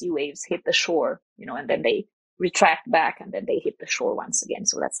or the sea waves hit the shore, and then they retract back and then they hit the shore once again.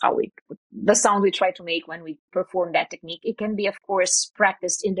 So that's how the sound we try to make when we perform that technique. It can be, of course,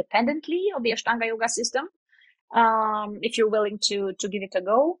 practiced independently of the Ashtanga yoga system. If you're willing to give it a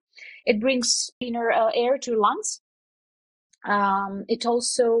go. It brings cleaner air to your lungs. It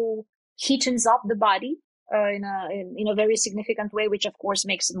also heatens up the body in a very significant way, which of course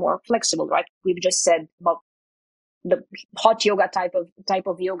makes it more flexible, right? We've just said about the hot yoga type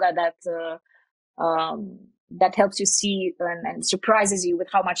of yoga that helps you see and surprises you with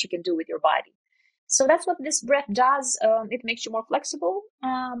how much you can do with your body. So that's what this breath does. It makes you more flexible.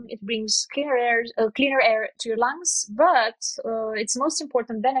 It brings cleaner air to your lungs. But its most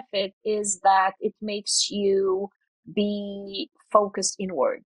important benefit is that it makes you be focused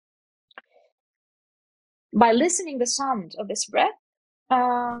inward. By listening the sound of this breath,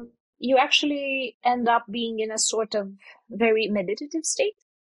 you actually end up being in a sort of very meditative state.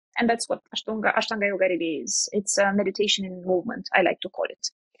 And that's what Ashtanga Yoga really is. It's a meditation in movement, I like to call it.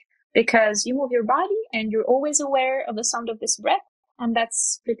 Because you move your body and you're always aware of the sound of this breath, and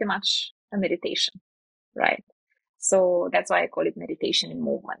that's pretty much a meditation, right? So that's why I call it meditation in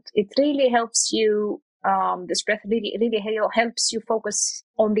movement. It really helps you, this breath really helps you focus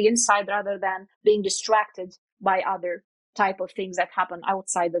on the inside rather than being distracted by other type of things that happen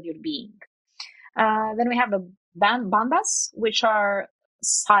outside of your being. Then we have the bandhas, which are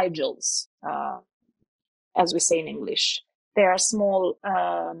sigils, as we say in English. There are small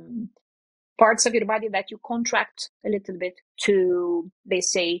parts of your body that you contract a little bit to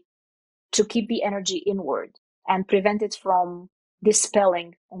keep the energy inward and prevent it from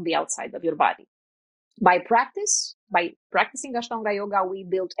dispelling on the outside of your body. By practicing Ashtanga Yoga, we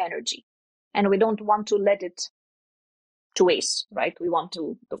build energy, and we don't want to let it to waste, right? We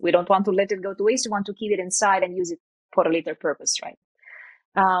don't want to let it go to waste. We want to keep it inside and use it for a later purpose, right?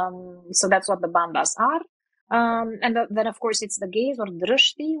 So that's what the bandhas are. And then, of course, it's the gaze, or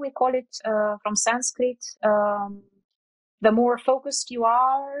drishti, we call it from Sanskrit. The more focused you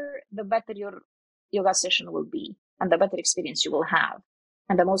are, the better your yoga session will be, and the better experience you will have,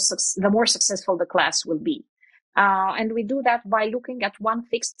 and the more successful the class will be. And we do that by looking at one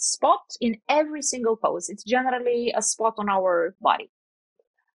fixed spot in every single pose. It's generally a spot on our body.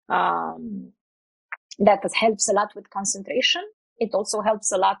 That helps a lot with concentration. It also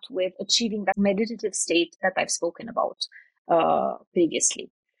helps a lot with achieving that meditative state that I've spoken about previously.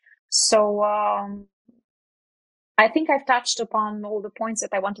 So I think I've touched upon all the points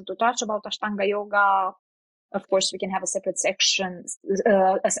that I wanted to touch about Ashtanga Yoga. Of course, we can have a separate section,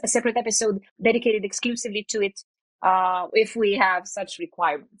 a separate episode dedicated exclusively to it if we have such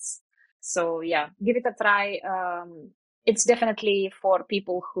requirements. So yeah, give it a try. It's definitely for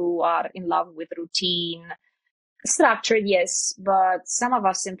people who are in love with routine, structured, yes, but some of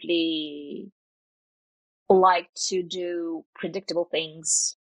us simply like to do predictable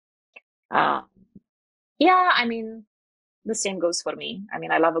things. Uh, yeah, I mean, the same goes for me. I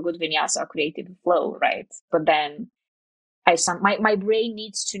mean, I love a good vinyasa, creative flow, right? But then my brain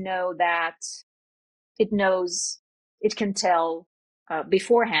needs to know that it knows, it can tell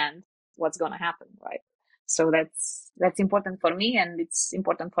beforehand what's going to happen, right? So that's important for me, and it's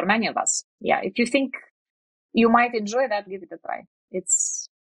important for many of us. Yeah, if you think you might enjoy that, give it a try. It's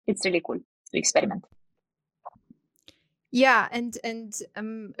really cool to experiment. Yeah, and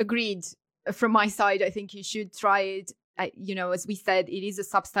agreed. From my side, I think you should try it. As we said, it is a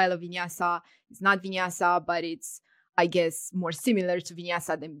substyle of vinyasa. It's not vinyasa, but it's, I guess, more similar to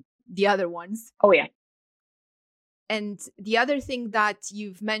vinyasa than the other ones. Oh yeah. And the other thing that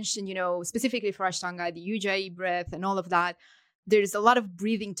you've mentioned, specifically for Ashtanga, the Ujjayi breath and all of that, there's a lot of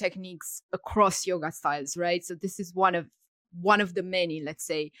breathing techniques across yoga styles, right? So this is one of the many, let's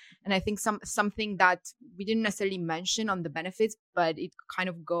say. And I think something that we didn't necessarily mention on the benefits, but it kind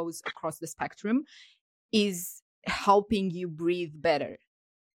of goes across the spectrum, is helping you breathe better.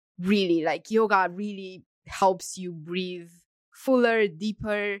 Really, like yoga really helps you breathe fuller,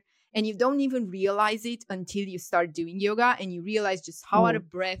 deeper, and you don't even realize it until you start doing yoga and you realize just how out of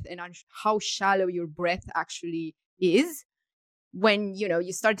breath and how shallow your breath actually is when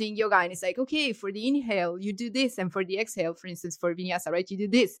you start doing yoga. And it's like, okay, for the inhale you do this, and for the exhale, for instance, for vinyasa, right, you do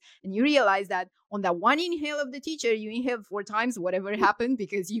this, and you realize that on that one inhale of the teacher you inhale 4 times, whatever happened,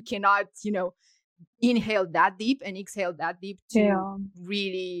 because you cannot inhale that deep and exhale that deep to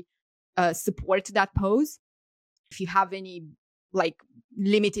really support that pose. If you have any like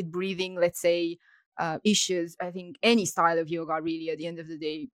limited breathing, let's say, issues, I think any style of yoga really at the end of the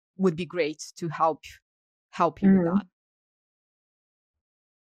day would be great to help you with that.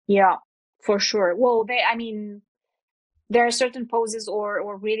 Yeah, for sure. Well, there are certain poses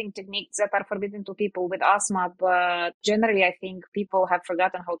or breathing techniques that are forbidden to people with asthma, but generally I think people have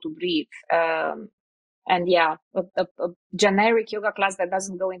forgotten how to breathe. And yeah, a generic yoga class that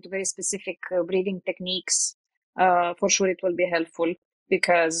doesn't go into very specific breathing techniques, for sure it will be helpful,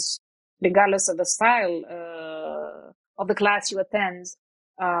 because regardless of the style of the class you attend,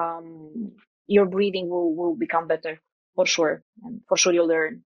 your breathing will become better, for sure. And for sure you'll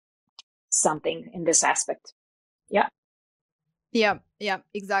learn something in this aspect. Yeah. Yeah,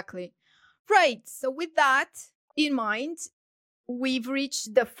 exactly. Right. So with that in mind, we've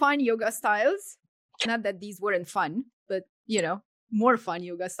reached the fun yoga styles. Not that these weren't fun, but more fun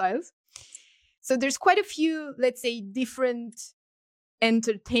yoga styles. So there's quite a few, let's say, different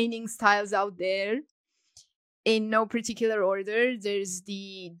entertaining styles out there. In no particular order, there's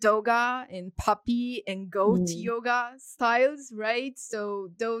the doga and puppy and goat yoga styles, right? So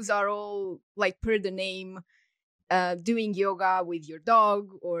those are all, like per the name, doing yoga with your dog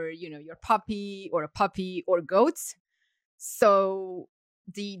or your puppy or a puppy or goats. So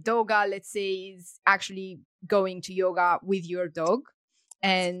the doga, let's say, is actually going to yoga with your dog,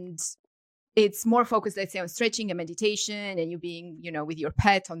 and it's more focused, let's say, on stretching and meditation and you being with your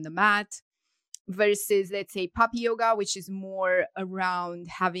pet on the mat, versus, let's say, puppy yoga, which is more around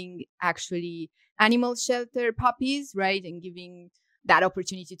having actually animal shelter puppies, right, and giving that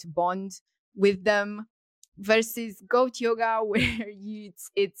opportunity to bond with them, versus goat yoga where you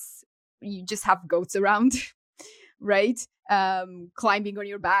just have goats around right, climbing on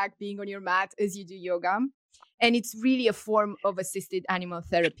your back, being on your mat as you do yoga. And it's really a form of assisted animal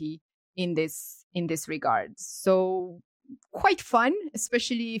therapy in this regard. So quite fun,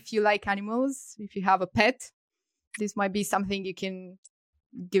 especially if you like animals. If you have a pet, this might be something you can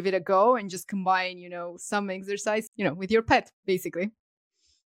give it a go and just combine some exercise with your pet, basically.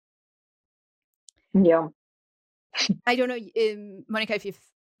 Yeah. I don't know, Monica, if you've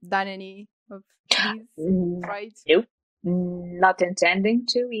done any of these, right? Nope. Not intending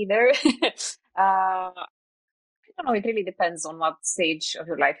to either. I don't know. It really depends on what stage of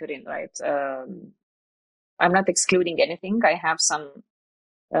your life you're in, right? I'm not excluding anything. I have some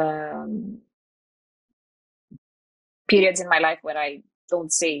periods in my life where I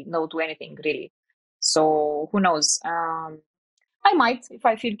don't say no to anything, really. So who knows? I might, if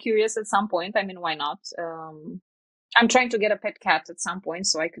I feel curious at some point. I mean, why not? I'm trying to get a pet cat at some point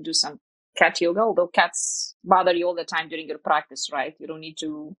so I could do some cat yoga, although cats bother you all the time during your practice, right? You don't need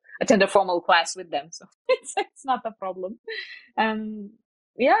to attend a formal class with them. So it's not a problem.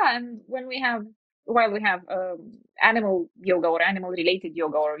 Yeah, and while we have animal yoga or animal related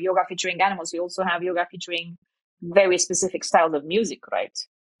yoga or yoga featuring animals, we also have yoga featuring very specific styles of music, right?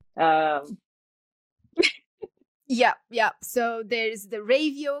 Um, Yeah. So there's the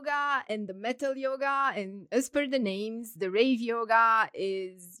rave yoga and the metal yoga. And as per the names, the rave yoga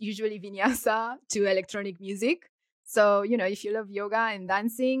is usually vinyasa to electronic music. So, if you love yoga and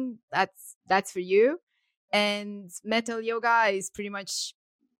dancing, that's for you. And metal yoga is pretty much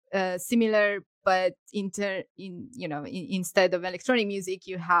similar, but instead of electronic music,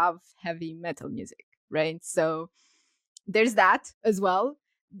 you have heavy metal music, right? So there's that as well.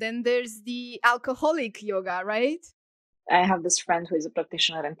 Then there's the alcoholic yoga, right? I have this friend who is a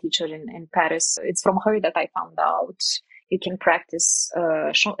practitioner and teacher in Paris. It's from her that I found out you can practice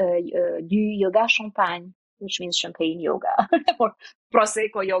du yoga champagne, which means champagne yoga, or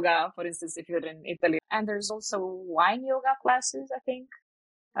prosecco yoga, for instance, if you're in Italy. And there's also wine yoga classes, I think.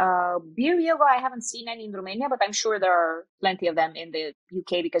 Beer yoga, I haven't seen any in Romania, but I'm sure there are plenty of them in the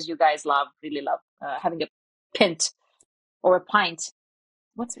UK because you guys really love having a pint or a pint.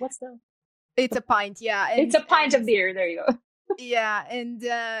 What's the? It's a pint, yeah. It's a pint of beer. There you go. Yeah, and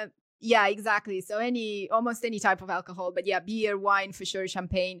yeah, exactly. So almost any type of alcohol, but yeah, beer, wine for sure,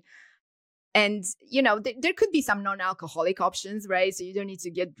 champagne. And, there could be some non-alcoholic options, right? So you don't need to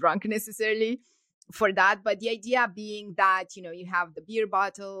get drunk necessarily for that. But the idea being that, you have the beer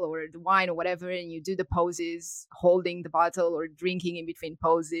bottle or the wine or whatever, and you do the poses holding the bottle or drinking in between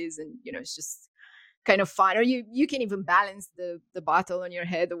poses. And, it's just kind of fun. Or you can even balance the bottle on your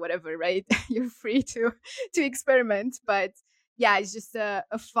head or whatever, right? You're free to experiment. But yeah, it's just a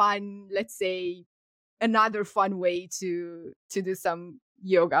fun, let's say, another fun way to do some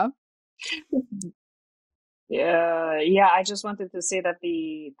yoga. Yeah. I just wanted to say that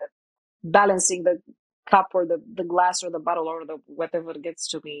the balancing the cup or the glass or the bottle or the whatever gets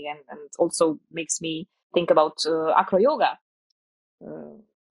to me, and also makes me think about acro yoga.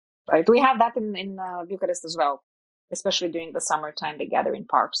 Right, we have that in Bucharest as well, especially during the summertime. They gather in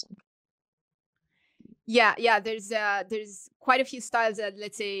parks. Yeah. There's quite a few styles that,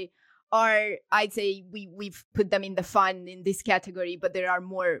 let's say, I'd say we've put them in the fun in this category, but there are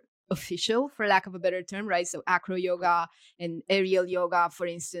more official, for lack of a better term, right? So acro yoga and aerial yoga, for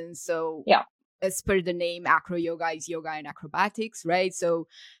instance. So yeah, as per the name, acro yoga is yoga and acrobatics, right? So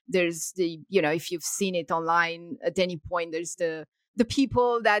there's if you've seen it online at any point, there's the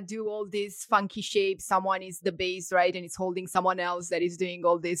people that do all these funky shapes. Someone is the base, right? And it's holding someone else that is doing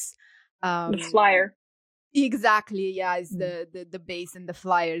all this. The flyer. Exactly. Yeah. It's the base and the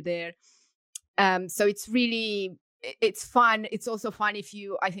flyer there. So it's fun. It's also fun if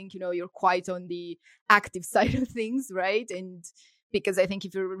I think, you're quite on the active side of things, right? And because I think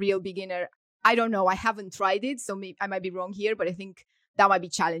if you're a real beginner, I don't know, I haven't tried it, so maybe I might be wrong here, but I think that might be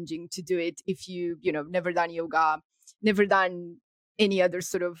challenging to do it if never done yoga, never done any other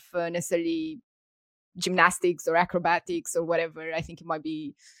sort of necessarily gymnastics or acrobatics or whatever. I think it might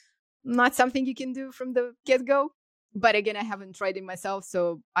be not something you can do from the get-go. But again, I haven't tried it myself,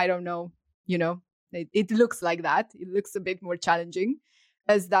 so I don't know. It looks like that. It looks a bit more challenging,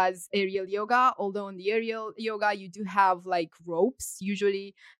 as does aerial yoga. Although in the aerial yoga, you do have like ropes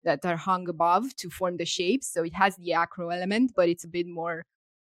usually that are hung above to form the shapes. So it has the acro element, but it's a bit more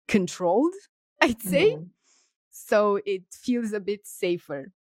controlled, I'd say. Mm-hmm. So it feels a bit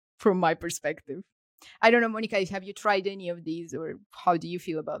safer from my perspective. I don't know, Monica, have you tried any of these, or how do you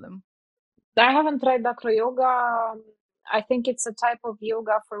feel about them? I haven't tried acro yoga. I think it's a type of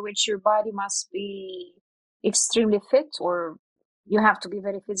yoga for which your body must be extremely fit, or you have to be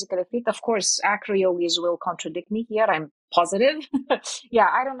very physically fit. Of course, acro yogis will contradict me here. I'm positive. Yeah,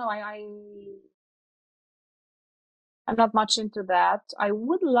 I don't know. I'm not much into that. I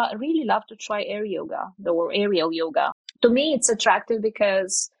would really love to try air yoga, or aerial yoga. To me, it's attractive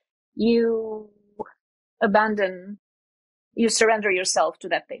because you surrender yourself to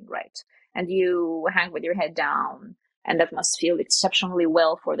that thing, right? And you hang with your head down, and that must feel exceptionally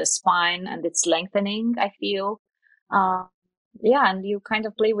well for the spine, and it's lengthening, I feel. Yeah, and you kind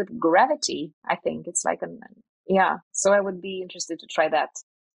of play with gravity, I think. It's like so I would be interested to try that.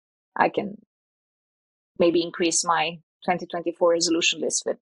 I can maybe increase my 2024 resolution list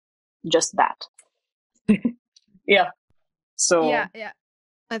with just that. Yeah. So yeah.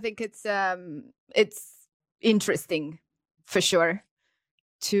 I think it's interesting for sure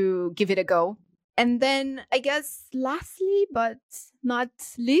to give it a go. And then I guess lastly, but not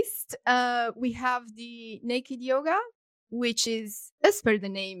least, we have the naked yoga, which is, as per the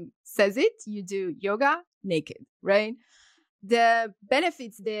name says it, you do yoga naked, right? The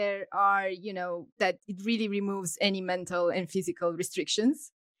benefits there are, that it really removes any mental and physical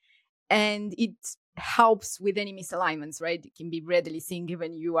restrictions. And it helps with any misalignments, right? It can be readily seen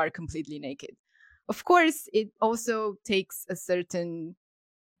given you are completely naked. Of course, it also takes a certain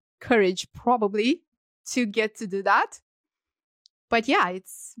courage probably to get to do that. But yeah,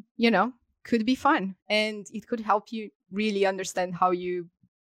 it's, could be fun, and it could help you really understand how you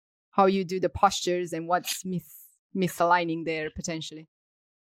do the postures and what's misaligning there potentially.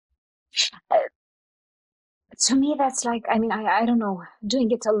 To me, that's like, I don't know,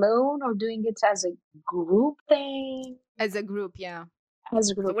 doing it alone or doing it as a group thing. As a group, yeah. As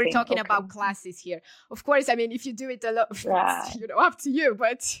a group so we're thing. talking Okay. about classes here. Of course, if you do it alone, Right. it's, up to you,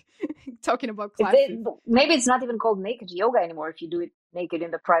 but talking about classes. Maybe it's not even called naked yoga anymore if you do it naked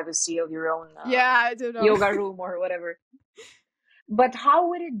in the privacy of your own I don't know. yoga room or whatever. But how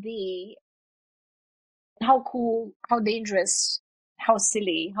would it be? How cool, how dangerous, how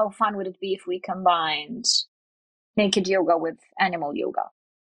silly, how fun would it be if we combined naked yoga with animal yoga?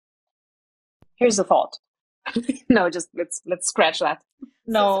 Here's the thought. No, just let's scratch that.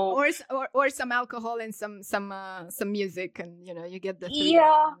 No, or some alcohol and some music, and you get the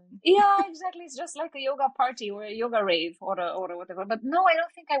yeah, exactly. It's just like a yoga party or a yoga rave or whatever. But no, I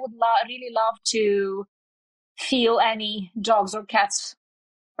don't think I would really love to feel any dogs or cats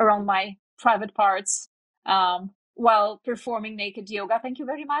around my private parts while performing naked yoga. Thank you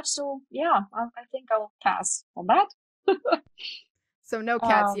very much. So yeah, I think I'll pass on that. So no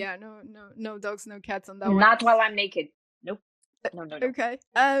cats, no dogs, no cats on that one. Not while I'm naked. Nope. No. Okay.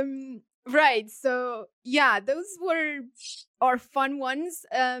 Right. So yeah, those were our fun ones.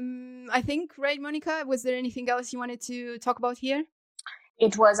 I think, right, Monica? Was there anything else you wanted to talk about here?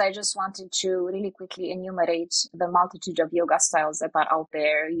 It was, I just wanted to really quickly enumerate the multitude of yoga styles that are out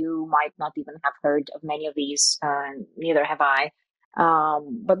there. You might not even have heard of many of these, neither have I.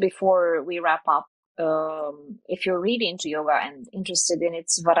 But before we wrap up, if you're really into yoga and interested in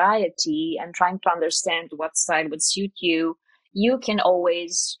its variety and trying to understand what style would suit you, you can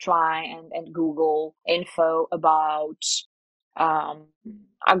always try and Google info about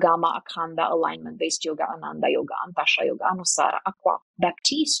Agama, Akhanda, alignment-based yoga, Ananda yoga, Antasha yoga, Anusara, Aqua,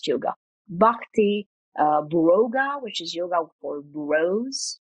 Baptiste yoga, Bhakti, Buroga, which is yoga for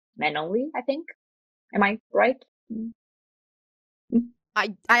bros, men only, I think. Am I right?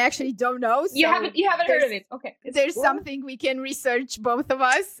 I actually don't know. So you haven't heard of it. Okay. There's something we can research, both of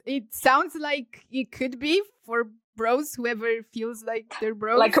us. It sounds like it could be for bros, whoever feels like they're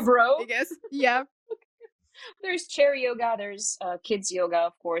bros. Like a bro? I guess. Yeah. There's chair yoga, there's kids yoga,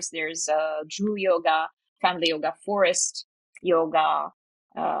 of course, there's Dhru yoga, family yoga, forest yoga,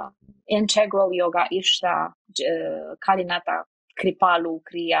 integral yoga, Ishta, Kalinata, Kripalu,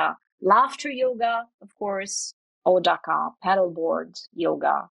 Kriya, laughter yoga, of course, Odaka, paddleboard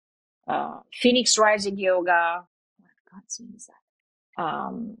yoga, Phoenix rising yoga, what God's name is that?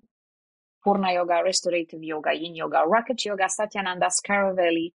 Purna yoga, restorative yoga, yin yoga, rocket yoga, Satyananda,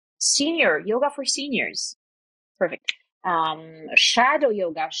 Scaravelli, senior yoga for seniors. Perfect. Shadow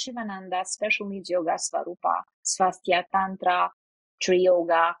yoga, Shivananda, special needs yoga, Svarupa, Svastya Tantra, Tree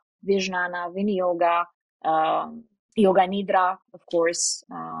yoga, Vijnana, Vini yoga, Yoga Nidra, of course,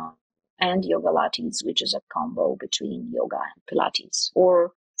 and Yoga Lattes, which is a combo between yoga and Pilates,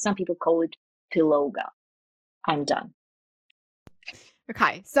 or some people call it Piloga. I'm done.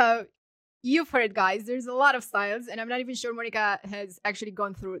 Okay, so you've heard, guys, there's a lot of styles, and I'm not even sure Monica has actually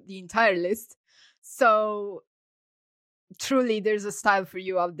gone through the entire list. So truly, there's a style for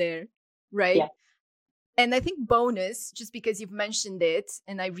you out there, right? Yeah. And I think bonus, just because you've mentioned it,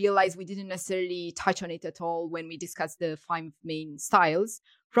 and I realized we didn't necessarily touch on it at all when we discussed the 5 main styles,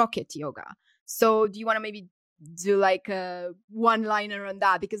 rocket yoga. So do you want to maybe do like a one-liner on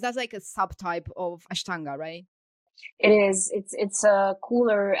that? Because that's like a subtype of Ashtanga, right? It is. It's a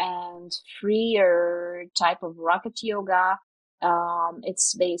cooler and freer type of rocket yoga.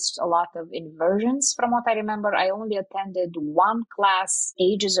 It's based a lot of inversions from what I remember. I only attended one class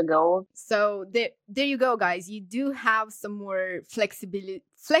ages ago. So there you go, guys. You do have some more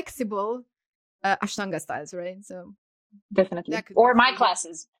flexible Ashtanga styles, right? So definitely. Or my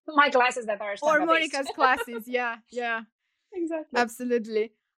classes that are Ashtanga or Monica's classes. Yeah. Exactly.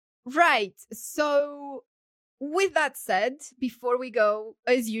 Absolutely. Right. So with that said, before we go,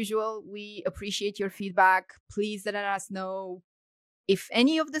 as usual, we appreciate your feedback. Please let us know if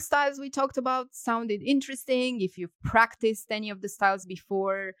any of the styles we talked about sounded interesting, if you've practiced any of the styles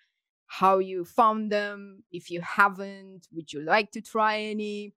before, how you found them. If you haven't, would you like to try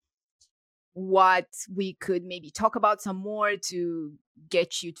any? What we could maybe talk about some more to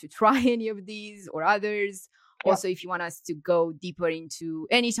get you to try any of these or others. Yeah. Also, if you want us to go deeper into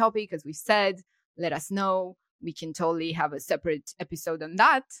any topic, as we said, let us know. We can totally have a separate episode on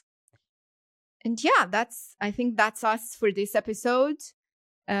that. And yeah, I think that's us for this episode.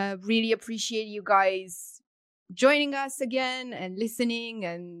 Really appreciate you guys joining us again and listening.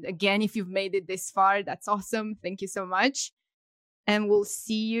 And again, if you've made it this far, that's awesome. Thank you so much. And we'll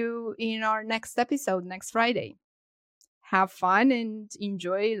see you in our next episode next Friday. Have fun and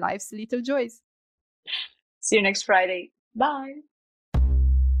enjoy life's little joys. See you next Friday. Bye.